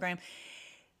on Telegram.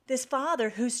 This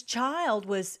father whose child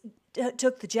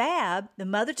took the jab, the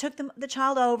mother took the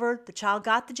child over, the child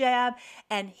got the jab,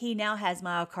 and he now has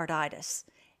myocarditis.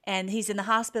 And he's in the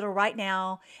hospital right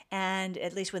now. And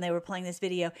at least when they were playing this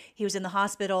video, he was in the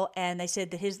hospital, and they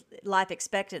said that his life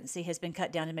expectancy has been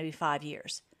cut down to maybe 5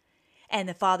 years. And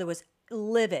the father was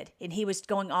livid, and he was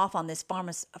going off on this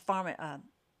pharmacologist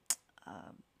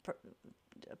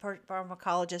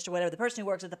or whatever, the person who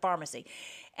works at the pharmacy.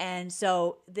 And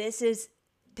so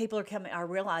people are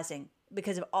realizing,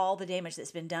 because of all the damage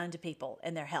that's been done to people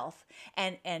and their health.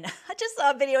 And I just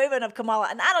saw a video even of Kamala,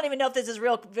 and I don't even know if this is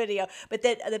real video, but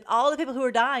that all the people who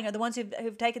are dying are the ones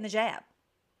who've taken the jab.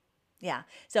 Yeah.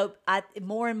 So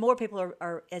more and more people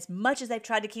are, as much as they've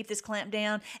tried to keep this clamp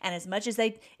down, and as much as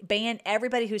they ban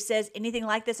everybody who says anything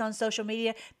like this on social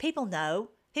media, people know.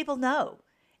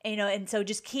 And so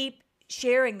just keep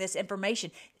sharing this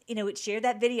information. Share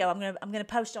that video. I'm gonna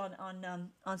post on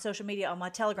social media on my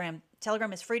Telegram.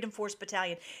 Telegram is Freedom Force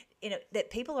Battalion.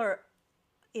 That people are,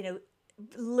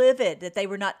 livid that they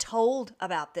were not told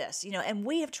about this. And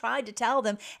we have tried to tell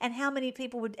them. And how many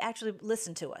people would actually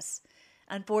listen to us?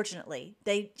 Unfortunately,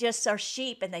 they just are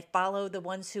sheep, and they follow the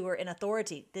ones who are in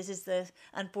authority. This is the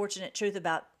unfortunate truth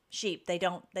about sheep. They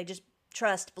just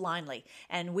trust blindly,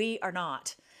 and we are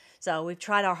not. So we've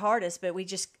tried our hardest, but we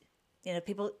just,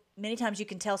 people, many times you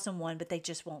can tell someone, but they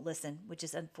just won't listen, which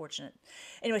is unfortunate.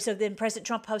 Anyway, so then President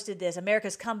Trump posted this: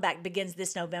 America's comeback begins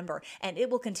this November, and it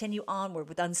will continue onward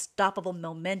with unstoppable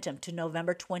momentum to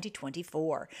November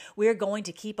 2024. We're going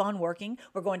to keep on working.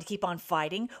 We're going to keep on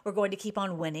fighting. We're going to keep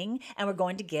on winning, and we're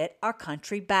going to get our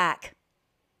country back.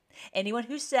 Anyone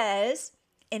who says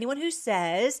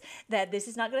that this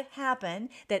is not going to happen,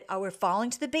 that we're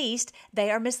falling to the beast, they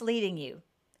are misleading you.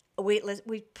 We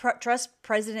trust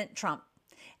President Trump.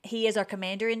 He is our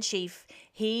commander-in-chief.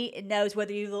 He knows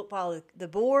whether you follow the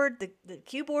board, the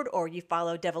Q board, or you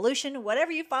follow devolution.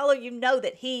 Whatever you follow, you know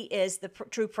that he is the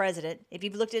true president. If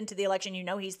you've looked into the election, you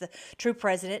know he's the true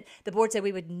president. The board said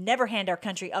we would never hand our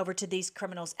country over to these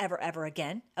criminals ever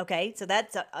again. Okay, so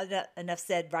that's enough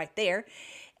said right there.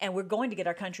 And we're going to get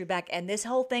our country back. And this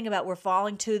whole thing about we're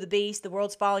falling to the beast, the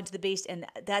world's falling to the beast, and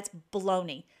that's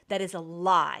baloney. That is a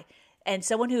lie. And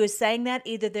someone who is saying that,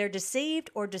 either they're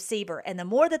deceived or deceiver. And the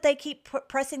more that they keep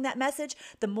pressing that message,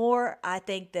 the more I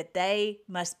think that they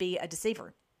must be a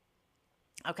deceiver.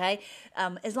 Okay?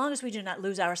 As long as we do not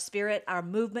lose our spirit, our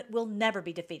movement will never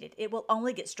be defeated. It will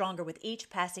only get stronger with each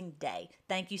passing day.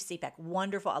 Thank you, CPAC.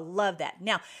 Wonderful. I love that.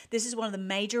 Now, this is one of the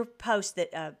major posts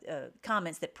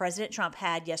comments that President Trump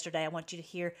had yesterday. I want you to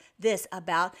hear this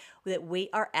about that we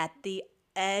are at the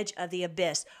edge of the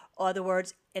abyss.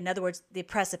 In other words, the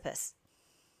precipice.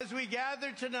 As we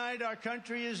gather tonight, our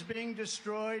country is being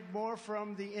destroyed more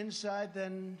from the inside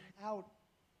than out.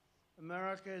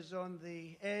 America is on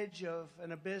the edge of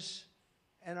an abyss,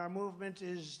 and our movement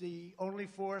is the only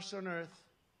force on earth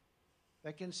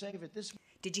that can save it.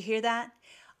 Did you hear that?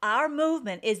 Our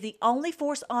movement is the only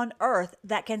force on earth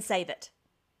that can save it.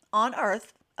 On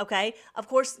earth, okay? Of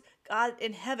course, God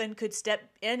in heaven could step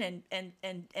in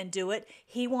and do it.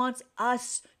 He wants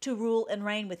us to rule and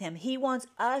reign with him. He wants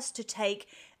us to take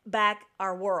back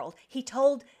our world. He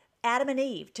told Adam and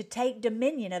Eve to take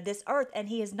dominion of this earth, and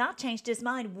he has not changed his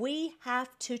mind. We have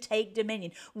to take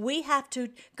dominion. We have to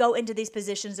go into these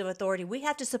positions of authority. We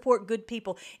have to support good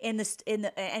people and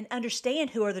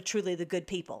understand who are truly the good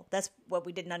people. That's what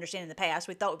we didn't understand in the past.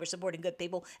 We thought we were supporting good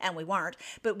people, and we weren't.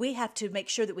 But we have to make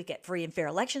sure that we get free and fair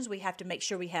elections. We have to make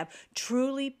sure we have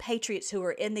truly patriots who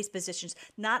are in these positions,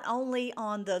 not only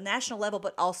on the national level,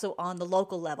 but also on the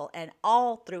local level and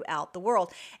all throughout the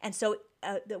world. And so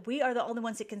that we are the only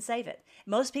ones that can save it.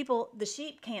 Most people, the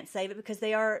sheep, can't save it because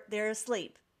they're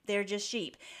asleep. They're just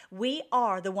sheep. We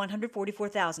are the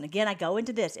 144,000. Again, I go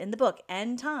into this in the book,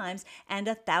 End Times and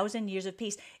 1,000 Years of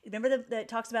Peace. Remember that it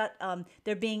talks about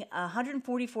there being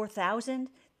 144,000,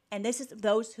 and this is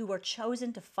those who were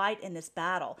chosen to fight in this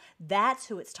battle. That's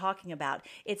who it's talking about.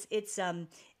 It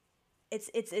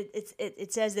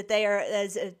says that they are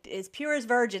as pure as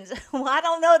virgins. Well, I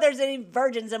don't know if there's any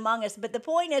virgins among us, but the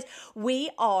point is we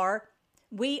are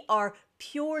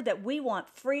pure, that we want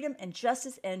freedom and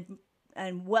justice and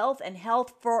wealth and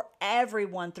health for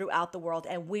everyone throughout the world,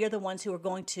 and we are the ones who are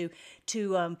going to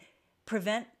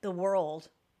prevent the world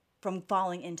from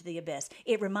falling into the abyss.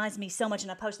 It reminds me so much,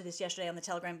 and I posted this yesterday on the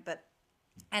Telegram,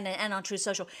 and on True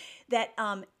Social, that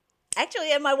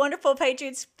actually, and my wonderful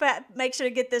Patriots, make sure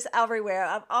to get this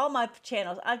everywhere. All my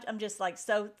channels, I'm just like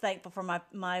so thankful for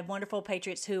my wonderful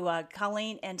Patriots who,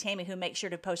 Colleen and Tammy, who make sure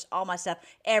to post all my stuff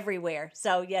everywhere.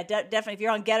 So yeah, definitely, if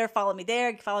you're on Getter, follow me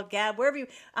there. Follow Gab, wherever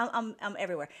I'm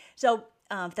everywhere. So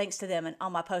thanks to them, and all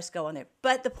my posts go on there.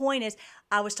 But the point is,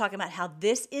 I was talking about how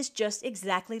this is just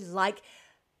exactly like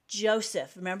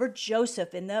Joseph. Remember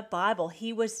Joseph in the Bible?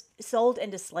 He was sold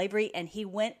into slavery and he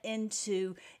went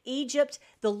into Egypt.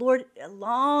 The Lord, a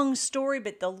long story,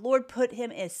 but the Lord put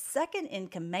him as second in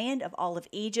command of all of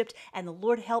Egypt, and the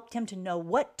Lord helped him to know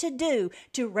what to do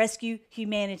to rescue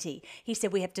humanity. He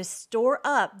said, we have to store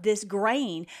up this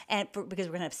grain because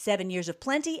we're going to have 7 years of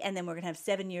plenty, and then we're going to have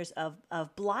 7 years of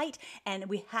blight, and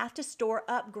we have to store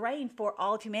up grain for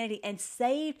all of humanity and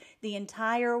save the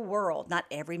entire world. Not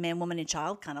every man, woman, and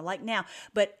child, kind of like now,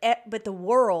 but the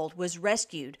world was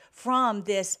rescued from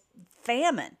this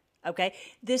famine. Okay,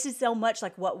 this is so much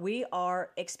like what we are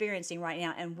experiencing right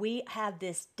now, and we have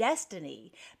this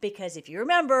destiny because if you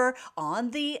remember,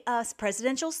 on the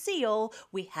presidential seal,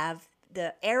 we have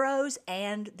the arrows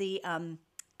and the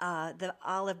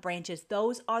olive branches.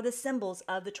 Those are the symbols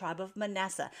of the tribe of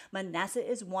Manasseh. Manasseh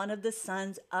is one of the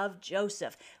sons of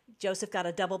Joseph. Joseph got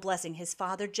a double blessing. His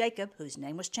father Jacob, whose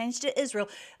name was changed to Israel,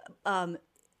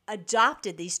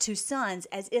 adopted these two sons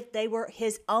as if they were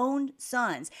his own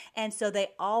sons. And so they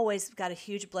always got a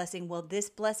huge blessing. Well, this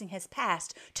blessing has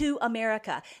passed to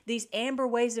America. These amber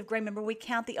waves of grain, remember we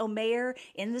count the omer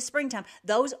in the springtime.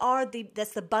 That's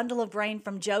the bundle of grain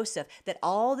from Joseph that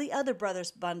all the other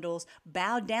brothers' bundles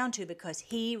bowed down to because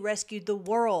he rescued the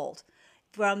world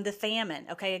from the famine.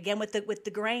 Okay, again with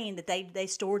the grain that they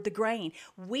stored the grain.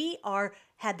 We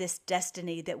had this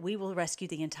destiny that we will rescue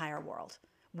the entire world.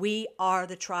 We are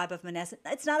the tribe of Manasseh.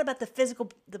 It's not about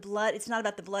the blood. It's not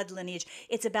about the blood lineage.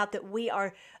 It's about that we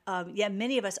are,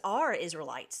 many of us are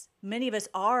Israelites. Many of us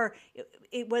are,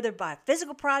 whether by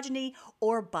physical progeny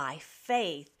or by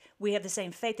faith. We have the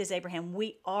same faith as Abraham.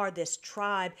 We are this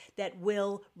tribe that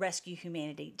will rescue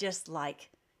humanity, just like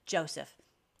Joseph.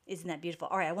 Isn't that beautiful?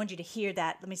 All right, I want you to hear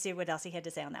that. Let me see what else he had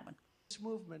to say on that one. This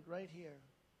movement right here.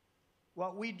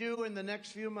 What we do in the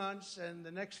next few months and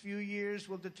the next few years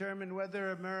will determine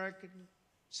whether American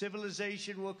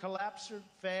civilization will collapse or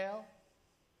fail,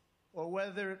 or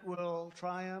whether it will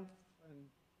triumph and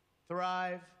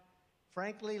thrive,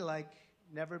 frankly, like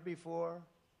never before.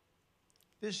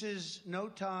 This is no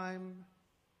time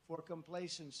for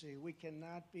complacency. We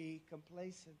cannot be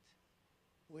complacent.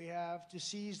 We have to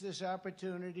seize this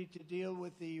opportunity to deal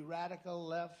with the radical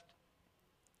left,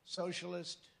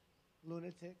 socialist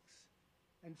lunatics,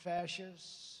 and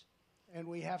fascists, and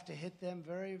we have to hit them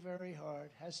very, very hard.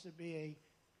 It has to be a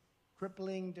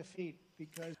crippling defeat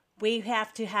because we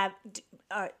have to have,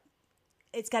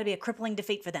 it's got to be a crippling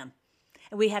defeat for them.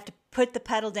 And we have to put the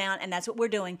pedal down, and that's what we're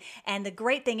doing. And the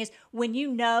great thing is, when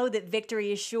you know that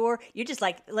victory is sure, you're just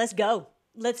like, let's go.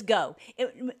 Let's go.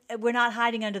 We're not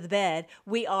hiding under the bed.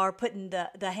 We are putting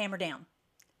the hammer down.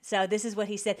 So this is what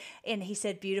he said. And he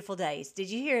said, beautiful days. Did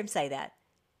you hear him say that?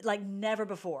 Like never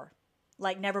before.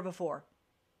 Like never before.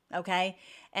 Okay?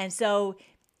 And so,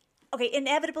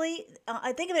 inevitably,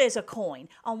 I think of it as a coin.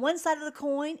 On one side of the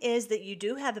coin is that you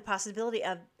do have the possibility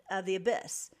of of the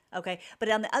abyss. Okay, but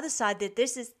on the other side, that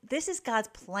this is God's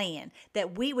plan,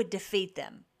 that we would defeat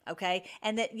them. Okay,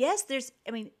 and that yes,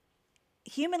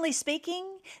 humanly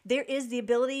speaking, there is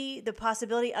the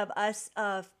possibility of us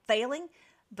failing,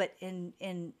 but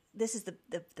in this is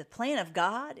the plan of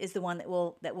God is the one that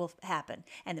will happen,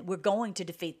 and that we're going to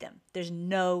defeat them. There's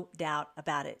no doubt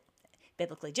about it,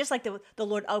 biblically. Just like the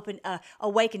Lord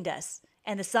awakened us.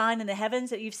 And the sign in the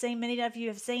heavens that you've seen, many of you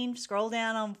have seen, scroll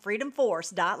down on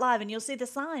freedomforce.live and you'll see the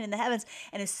sign in the heavens.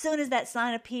 And as soon as that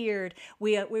sign appeared,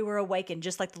 we were awakened,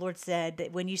 just like the Lord said,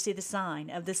 that when you see the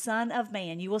sign of the Son of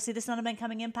Man, you will see the Son of Man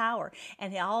coming in power.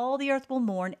 And all the earth will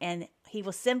mourn, and he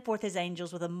will send forth his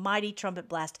angels with a mighty trumpet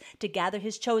blast to gather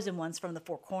his chosen ones from the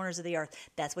four corners of the earth.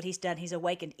 That's what he's done. He's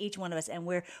awakened each one of us, and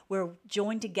we're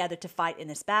joined together to fight in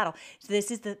this battle. So this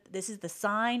is the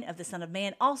sign of the Son of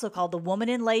Man, also called the woman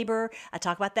in labor. I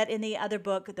talk about that in the other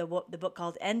book, the book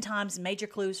called End Times, Major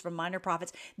Clues from Minor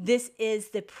Prophets. This is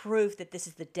the proof that this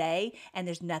is the day, and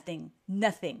there's nothing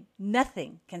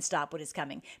can stop what is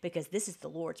coming, because this is the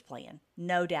Lord's plan,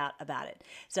 no doubt about it.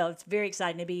 So it's very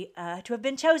exciting to have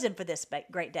been chosen for this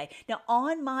great day. Now,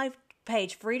 on my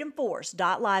page,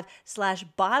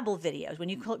 freedomforce.live/Bible videos, when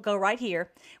you go right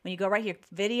here,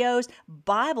 videos,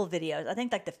 Bible videos, I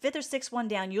think like the 5th or 6th one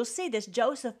down, you'll see this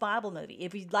Joseph Bible movie.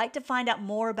 If you'd like to find out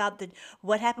more about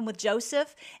what happened with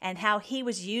Joseph and how he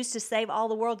was used to save all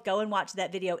the world, go and watch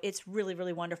that video. It's really,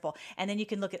 really wonderful. And then you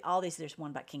can look at all these. There's one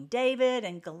about King David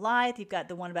and Goliath. You've got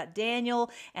the one about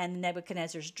Daniel and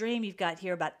Nebuchadnezzar's dream. You've got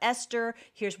here about Esther.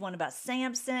 Here's one about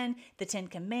Samson, the 10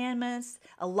 Commandments,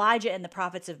 Elijah and the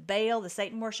prophets of Baal, the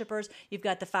Satan worshipers. You've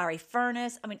got the fiery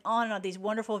furnace. On and on, these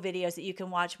wonderful videos that you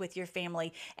can watch with your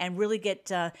family and really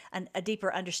get a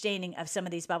deeper understanding of some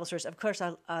of these Bible stories. Of course,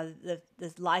 the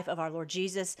life of our Lord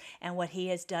Jesus and what he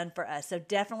has done for us. So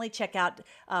definitely check out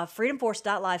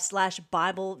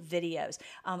freedomforce.live/Bible videos.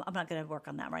 I'm not going to work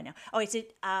on that right now. Okay, so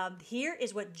here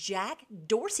is what Jack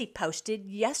Dorsey posted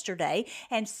yesterday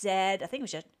and said, I think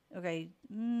it was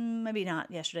maybe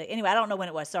not yesterday. Anyway, I don't know when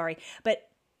it was, sorry. But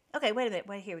okay, wait a minute.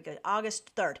 Here we go.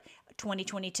 August 3rd,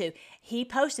 2022. He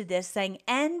posted this saying,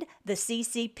 "End the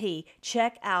CCP.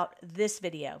 Check out this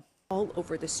video." All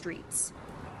over the streets.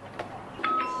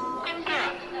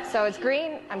 So it's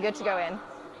green. I'm good to go in.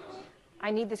 I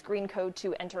need this green code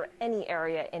to enter any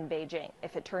area in Beijing.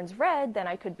 If it turns red, then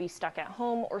I could be stuck at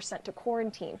home or sent to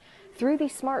quarantine. Through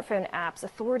these smartphone apps,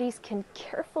 authorities can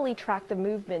carefully track the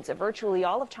movements of virtually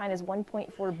all of China's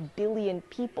 1.4 billion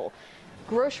people.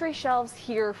 Grocery shelves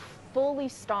here fully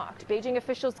stocked. Beijing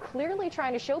officials clearly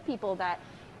trying to show people that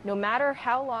no matter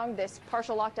how long this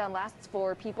partial lockdown lasts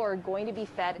for, people are going to be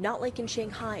fed. Not like in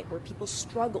Shanghai, where people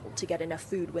struggled to get enough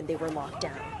food when they were locked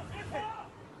down.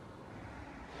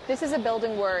 This is a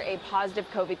building where a positive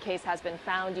COVID case has been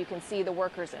found. You can see the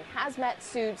workers in hazmat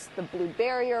suits, the blue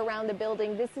barrier around the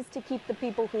building. This is to keep the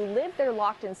people who live there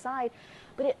locked inside,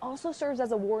 but it also serves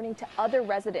as a warning to other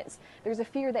residents. There's a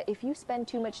fear that if you spend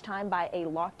too much time by a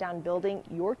lockdown building,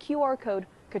 your QR code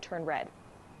could turn red.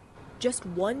 Just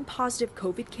one positive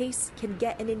COVID case can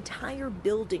get an entire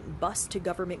building bussed to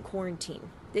government quarantine.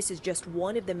 This is just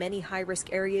one of the many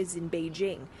high-risk areas in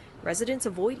Beijing. Residents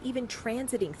avoid even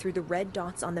transiting through the red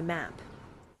dots on the map.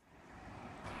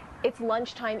 It's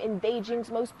lunchtime in Beijing's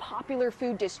most popular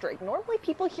food district. Normally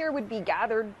people here would be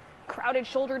gathered, crowded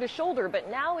shoulder to shoulder,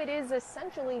 but now it is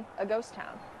essentially a ghost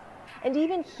town. And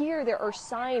even here, there are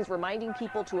signs reminding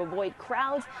people to avoid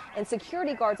crowds and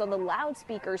security guards on the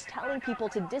loudspeakers telling people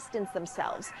to distance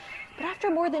themselves. But after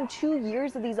more than 2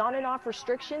 years of these on and off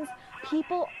restrictions,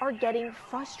 people are getting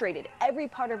frustrated. Every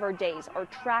part of our days are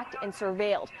tracked and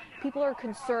surveilled. People are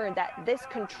concerned that this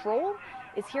control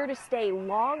is here to stay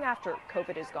long after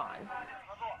COVID is gone.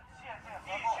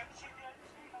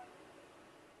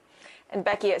 And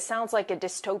Becky, it sounds like a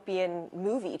dystopian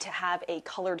movie to have a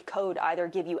colored code either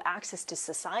give you access to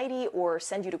society or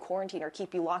send you to quarantine or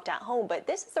keep you locked at home. But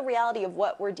this is the reality of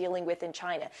what we're dealing with in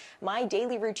China. My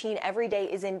daily routine every day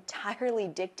is entirely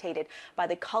dictated by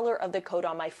the color of the code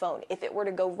on my phone. If it were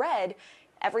to go red,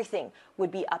 everything would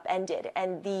be upended.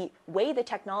 And the way the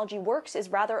technology works is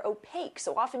rather opaque.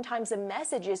 So oftentimes the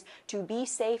message is to be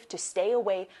safe, to stay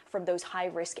away from those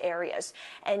high-risk areas.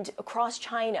 And across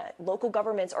China, local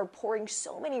governments are pouring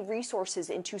so many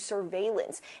resources into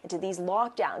surveillance, into these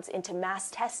lockdowns, into mass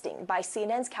testing. By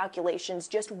CNN's calculations,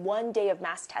 just 1 day of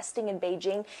mass testing in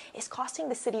Beijing is costing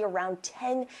the city around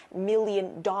 $10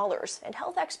 million. And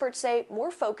health experts say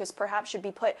more focus perhaps should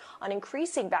be put on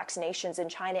increasing vaccinations in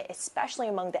China, especially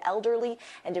among the elderly.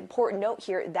 And important note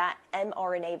here that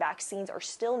mRNA vaccines are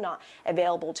still not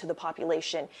available to the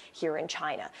population here in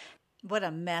China. What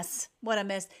a mess. What a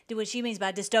mess. What she means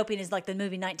by dystopian is like the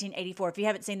movie 1984. If you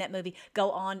haven't seen that movie, go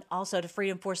on also to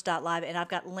freedomforce.live, and I've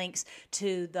got links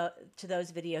to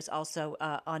those videos also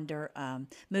under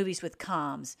Movies with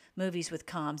Comms,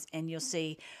 and you'll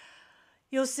see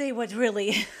what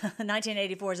really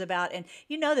 1984 is about. And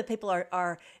you know that people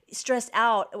are stressed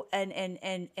out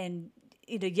and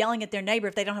yelling at their neighbor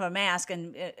if they don't have a mask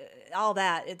and all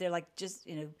that. They're like, just,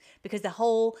 because the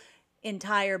whole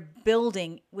entire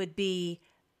building would be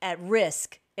at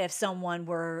risk if someone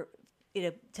were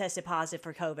tested positive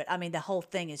for COVID. I mean, the whole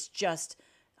thing is just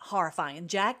horrifying. And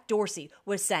Jack Dorsey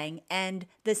was saying, and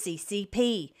the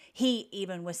CCP, he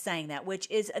even was saying that, which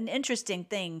is an interesting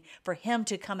thing for him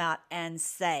to come out and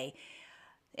say.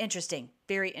 Interesting,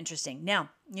 very interesting. Now,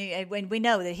 when we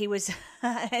know that he was,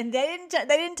 and they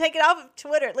didn't take it off of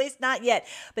Twitter, at least not yet.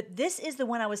 But this is the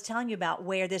one I was telling you about,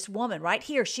 where this woman right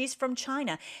here, she's from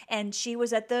China, and she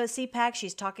was at the CPAC.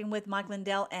 She's talking with Mike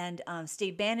Lindell and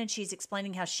Steve Bannon. She's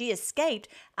explaining how she escaped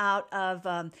out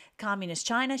of communist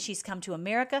China. She's come to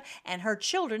America, and her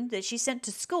children that she sent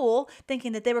to school,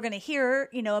 thinking that they were going to hear,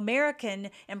 American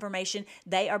information,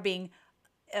 they are being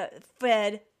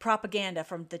fed propaganda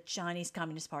from the Chinese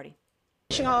Communist Party.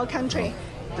 Our country.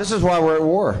 This is why we're at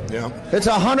war. Yeah. It's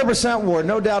 100% war,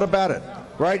 no doubt about it,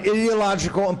 right?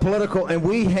 Ideological and political, and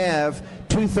we have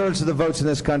 2/3 of the votes in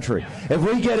this country. If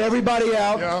we get everybody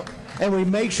out and we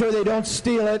make sure they don't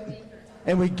steal it,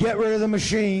 and we get rid of the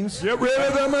machines. Get rid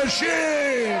of the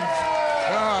machines!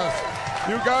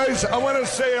 You guys, I want to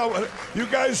say, you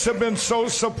guys have been so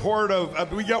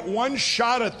supportive. We get one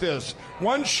shot at this.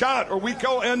 One shot, or we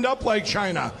go end up like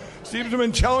China. Steve's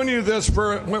been telling you this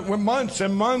for months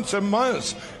and months and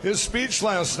months. His speech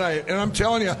last night, and I'm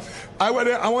telling you, I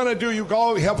want to do. You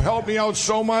all have helped me out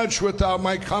so much with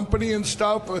my company and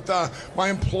stuff. With my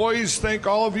employees, thank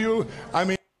all of you. I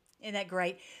mean. Isn't that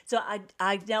great? So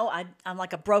I know I'm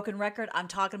like a broken record. I'm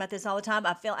talking about this all the time.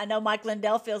 I know Mike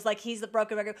Lindell feels like he's the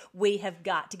broken record. We have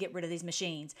got to get rid of these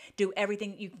machines. Do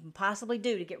everything you can possibly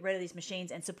do to get rid of these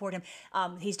machines and support him.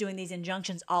 He's doing these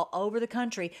injunctions all over the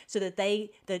country so that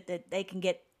they can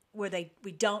get where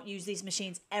we don't use these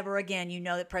machines ever again. You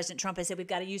know that President Trump has said we've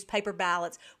got to use paper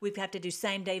ballots. We have to do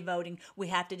same-day voting. We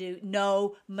have to do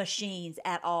no machines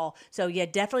at all. So, yeah,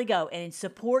 definitely go and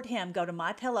support him. Go to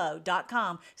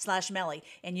mypillow.com/Melly,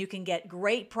 and you can get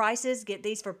great prices. Get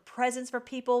these for presents for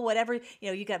people, whatever.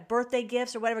 You got birthday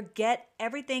gifts or whatever. Get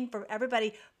everything for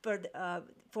everybody from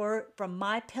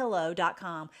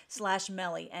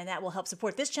mypillow.com/Melly, and that will help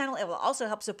support this channel. It will also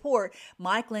help support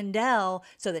Mike Lindell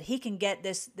so that he can get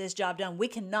this job done. We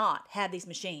cannot have these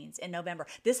machines in November.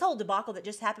 This whole debacle that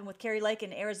just happened with Carrie Lake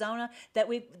in Arizona, that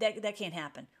can't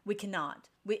happen. We cannot.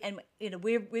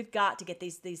 We've got to get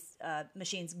these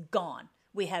machines gone.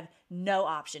 We have no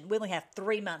option. We only have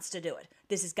 3 months to do it.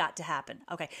 This has got to happen.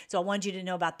 Okay, so I wanted you to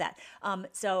know about that.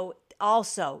 So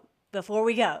also, before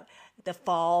we go, the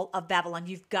fall of Babylon.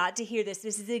 You've got to hear this.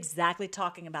 This is exactly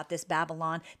talking about this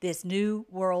Babylon, this new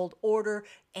world order,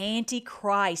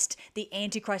 Antichrist. The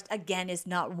Antichrist, again, is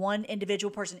not one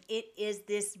individual person. It is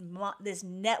this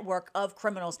network of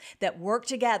criminals that work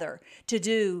together to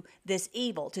do this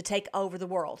evil, to take over the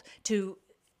world,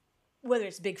 whether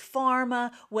it's big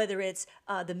pharma, whether it's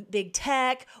the big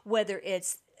tech, whether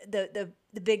it's the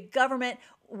big government,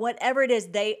 whatever it is,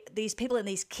 these people in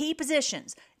these key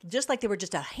positions, just like there were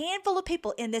just a handful of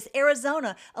people in this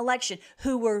Arizona election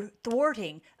who were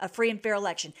thwarting a free and fair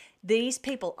election. These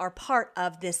people are part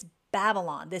of this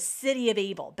Babylon, this city of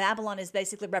evil. Babylon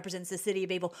basically represents the city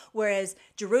of evil, whereas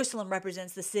Jerusalem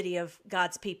represents the city of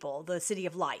God's people, the city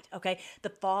of light. Okay, the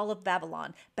fall of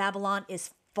Babylon. Babylon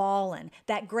is fallen.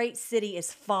 That great city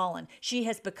is fallen. She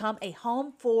has become a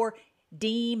home for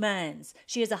demons.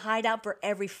 She is a hideout for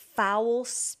every foul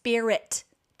spirit,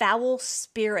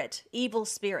 evil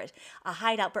spirit, a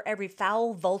hideout for every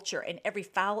foul vulture and every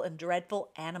foul and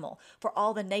dreadful animal. For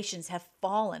all the nations have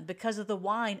fallen because of the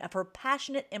wine of her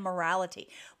passionate immorality.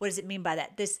 What does it mean by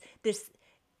that? This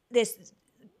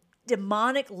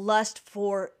demonic lust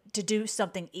to do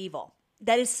something evil.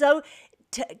 That is so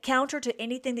counter to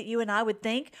anything that you and I would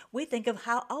think. We think of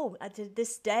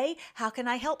this day, how can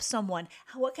I help someone?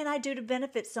 What can I do to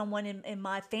benefit someone in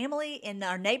my family, in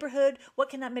our neighborhood?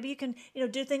 Maybe you can,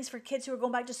 do things for kids who are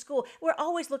going back to school. We're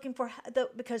always looking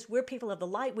because we're people of the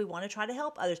light, we want to try to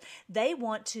help others. They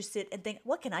want to sit and think,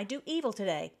 what can I do evil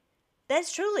today?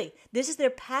 This is their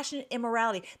passionate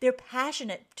immorality. They're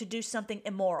passionate to do something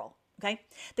immoral. Okay?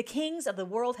 The kings of the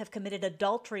world have committed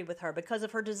adultery with her because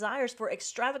of her desires for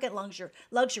extravagant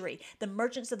luxury. The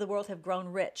merchants of the world have grown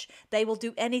rich. They will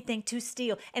do anything to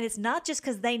steal. And it's not just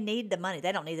because they need the money.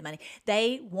 They don't need the money.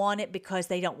 They want it because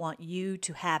they don't want you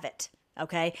to have it.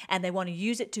 Okay? And they want to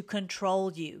use it to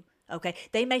control you. Okay?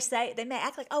 They may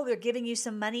act like, oh, they're giving you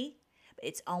some money. But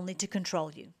it's only to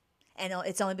control you. And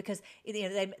it's only because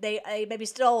they maybe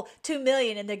stole $2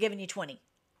 million and they're giving you 20.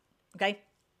 Okay?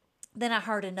 Then I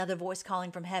heard another voice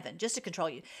calling from heaven, just to control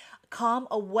you. Come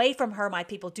away from her, my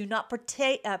people. Do not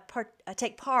take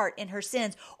part in her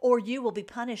sins, or you will be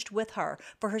punished with her.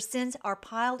 For her sins are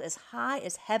piled as high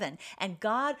as heaven, and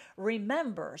God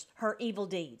remembers her evil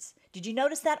deeds. Did you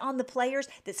notice that on the players,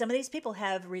 that some of these people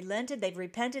have relented, they've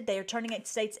repented, they are turning in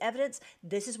state's evidence?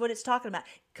 This is what it's talking about.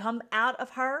 Come out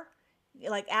of her.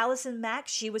 Like Allison Mack,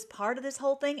 she was part of this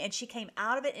whole thing, and she came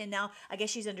out of it, and now I guess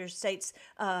she's under state's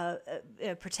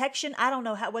protection. I don't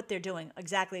know what they're doing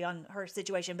exactly on her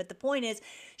situation, but the point is,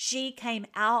 she came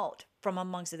out from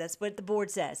amongst it. That's what the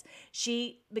board says.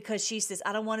 Because she says,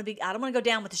 I don't want to go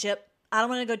down with the ship. I don't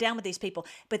want to go down with these people.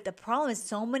 But the problem is,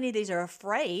 so many of these are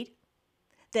afraid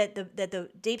that the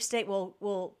deep state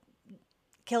will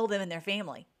kill them and their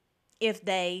family if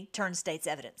they turn state's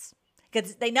evidence.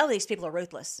 Because they know these people are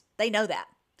ruthless. They know that.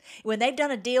 When they've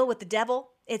done a deal with the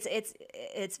devil,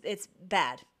 it's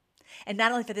bad. And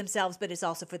not only for themselves, but it's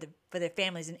also for their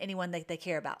families and anyone they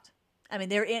care about. I mean,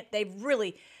 they've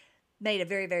really made a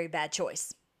very, very bad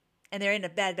choice. And they're in a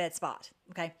bad spot.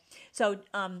 Okay? So,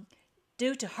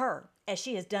 due to her, as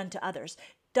she has done to others,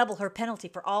 double her penalty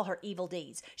for all her evil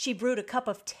deeds. She brewed a cup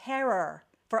of terror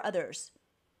for others.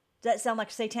 Does that sound like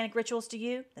satanic rituals to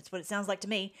you? That's what it sounds like to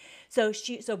me. So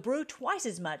brew twice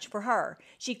as much for her.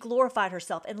 She glorified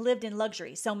herself and lived in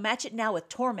luxury. So match it now with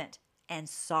torment and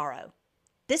sorrow.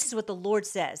 This is what the Lord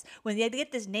says. When they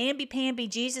get this namby-pamby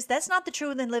Jesus, that's not the true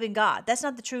and living God. That's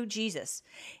not the true Jesus.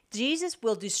 Jesus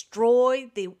will destroy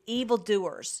the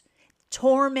evildoers,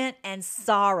 torment and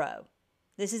sorrow.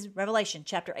 This is Revelation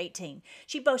chapter 18.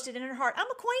 She boasted in her heart, I'm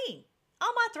a queen on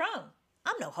my throne.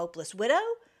 I'm no hopeless widow.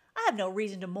 I have no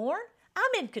reason to mourn.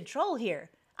 I'm in control here.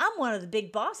 I'm one of the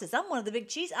big bosses. I'm one of the big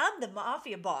cheese. I'm the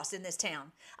mafia boss in this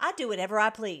town. I do whatever I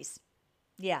please.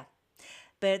 Yeah.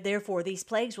 But therefore, these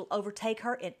plagues will overtake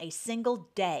her in a single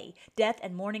day. Death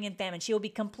and mourning and famine. She will be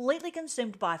completely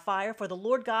consumed by fire, for the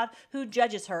Lord God who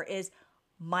judges her is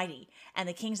mighty. And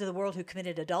the kings of the world who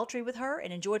committed adultery with her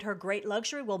and enjoyed her great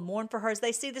luxury will mourn for her as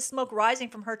they see the smoke rising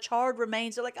from her charred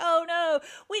remains. They're like, oh no,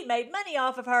 we made money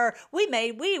off of her. We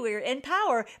were in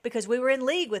power because we were in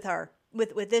league with her,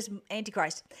 with this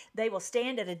Antichrist. They will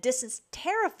stand at a distance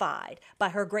terrified by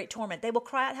her great torment. They will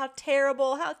cry out, how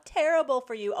terrible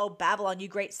for you, O Babylon, you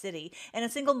great city. In a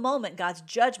single moment, God's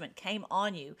judgment came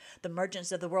on you. The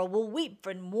merchants of the world will weep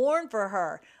and mourn for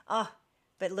her.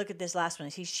 But look at this last one.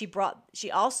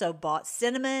 She also bought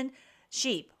cinnamon,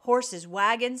 sheep, horses,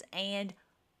 wagons, and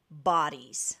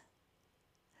bodies.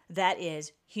 That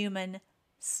is human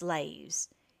slaves,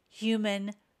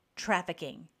 human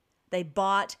trafficking. They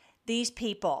bought these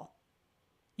people.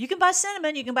 You can buy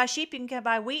cinnamon, you can buy sheep, you can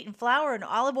buy wheat and flour and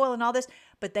olive oil and all this,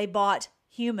 but they bought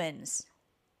humans.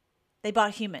 They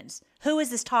bought humans. Who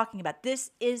is this talking about? This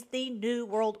is the New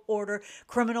World Order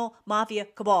criminal mafia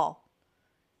cabal.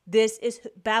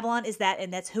 Babylon is that,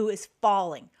 and that's who is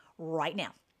falling right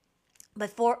now.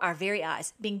 Before our very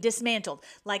eyes, being dismantled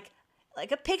like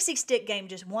a pixie stick game,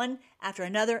 just one after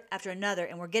another,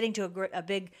 and we're getting to a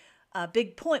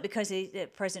big point because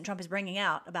President Trump is bringing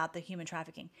out about the human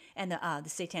trafficking and the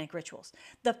satanic rituals.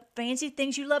 The fancy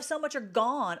things you love so much are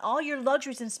gone. All your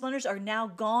luxuries and splendors are now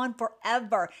gone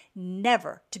forever,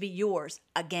 never to be yours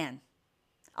again.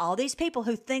 All these people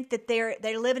who think that they're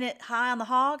living it high on the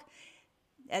hog,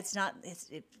 it's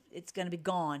going to be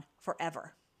gone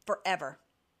forever.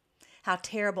 How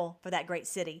terrible for that great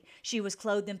city. She was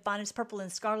clothed in finest purple and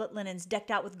scarlet linens,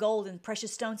 decked out with gold and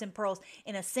precious stones and pearls.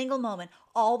 In a single moment,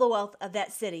 all the wealth of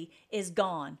that city is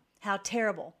gone. How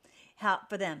terrible. How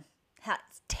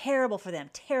terrible for them.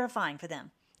 Terrifying for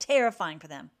them.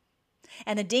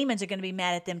 And the demons are going to be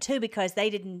mad at them too because they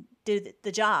didn't do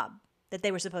the job that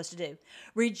they were supposed to do.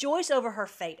 Rejoice over her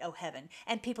fate, O heaven,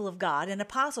 and people of God, and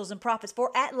apostles and prophets,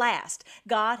 for at last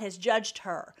God has judged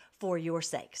her for your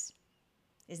sakes.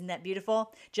 Isn't that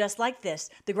beautiful? Just like this,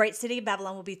 the great city of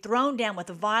Babylon will be thrown down with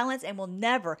violence and will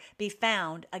never be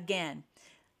found again.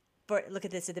 Look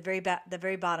at this at the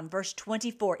very bottom, verse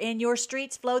 24. In your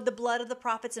streets flowed the blood of the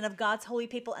prophets and of God's holy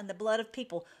people, and the blood of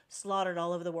people slaughtered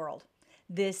all over the world.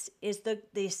 This is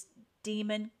this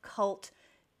demon cult,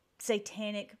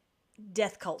 satanic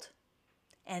death cult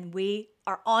and we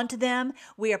are on to them.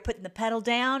 We are putting the pedal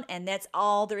down, and that's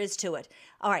all there is to it.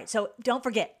 All right, so don't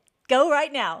forget, go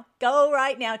right now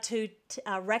to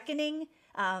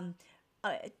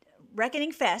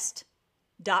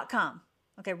reckoningfest.com.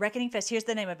 Okay, Reckoning Fest, here's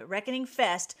the name of it,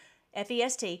 reckoningfest,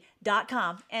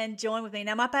 FEST.com, and join with me.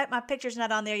 Now, my picture's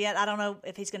not on there yet. I don't know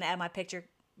if he's going to add my picture,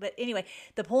 but anyway,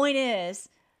 the point is,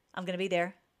 I'm going to be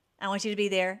there. I want you to be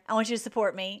there. I want you to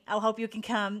support me. I hope you can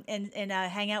come and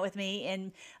hang out with me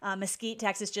in Mesquite,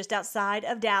 Texas, just outside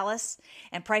of Dallas,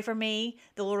 and pray for me.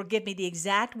 The Lord will give me the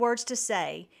exact words to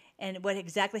say and what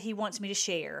exactly He wants me to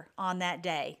share on that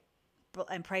day.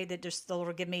 And pray that the Lord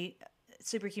will give me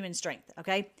superhuman strength,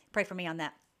 okay? Pray for me on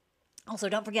that. Also,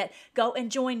 don't forget, go and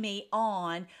join me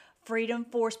on Freedom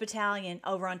Force Battalion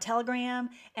over on Telegram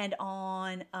and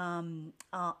on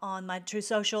my True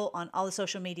Social, on all the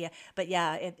social media. But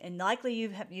yeah, and likely you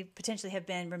potentially have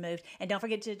been removed. And don't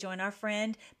forget to join our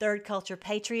friend Third Culture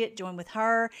Patriot. Join with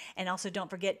her, and also don't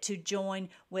forget to join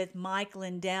with Mike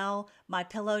Lindell,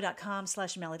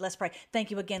 mypillow.com/Melly. Let's pray.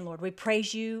 Thank you again, Lord. We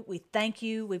praise you. We thank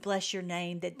you. We bless your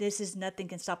name. That this is nothing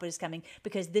can stop what is coming,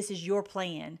 because this is your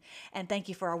plan. And thank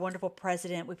you for our wonderful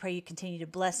president. We pray you continue to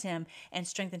bless him and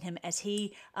strengthen him as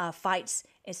he fights,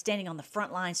 is standing on the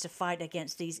front lines to fight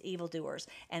against these evildoers.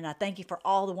 And I thank you for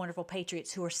all the wonderful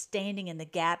patriots who are standing in the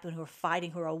gap and who are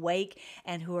fighting, who are awake,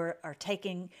 and who are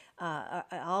taking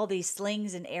all these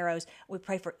slings and arrows. We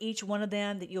pray for each one of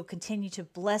them, that you'll continue to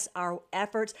bless our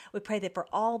efforts. We pray that for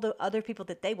all the other people,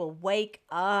 that they will wake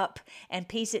up and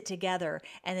piece it together,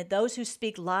 and that those who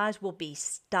speak lies will be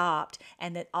stopped,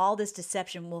 and that all this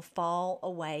deception will fall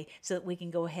away, so that we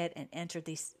can go ahead and enter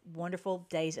these wonderful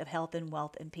days of health and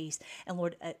wealth and peace. And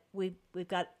Lord, I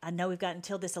know we've got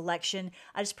until this election.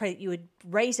 I just pray that you would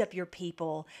raise up your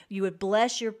people, you would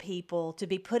bless your people to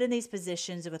be put in these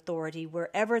positions of authority,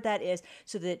 wherever that is,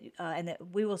 so that and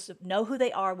that we will know who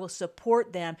they are, will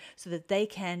support them, so that they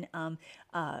can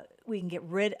we can get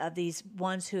rid of these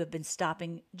ones who have been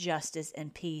stopping justice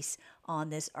and peace on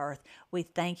this earth. We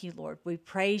thank you, Lord. We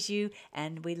praise you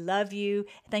and we love you.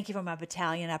 Thank you for my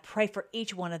battalion. I pray for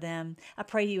each one of them. I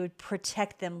pray you would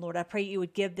protect them, Lord. I pray you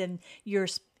would give them your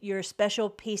special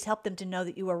peace. Help them to know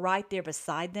that you are right there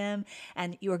beside them,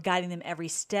 and you are guiding them every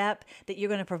step, that you're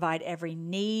going to provide every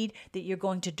need, that you're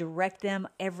going to direct them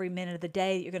every minute of the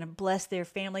day, that you're going to bless their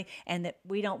family, and that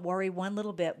we don't worry one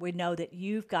little bit. We know that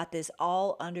you've got this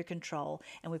all under control,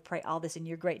 and we pray all this in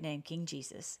your great name, King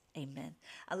Jesus. Amen.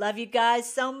 I love you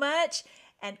guys so much,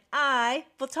 and I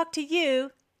will talk to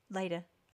you later.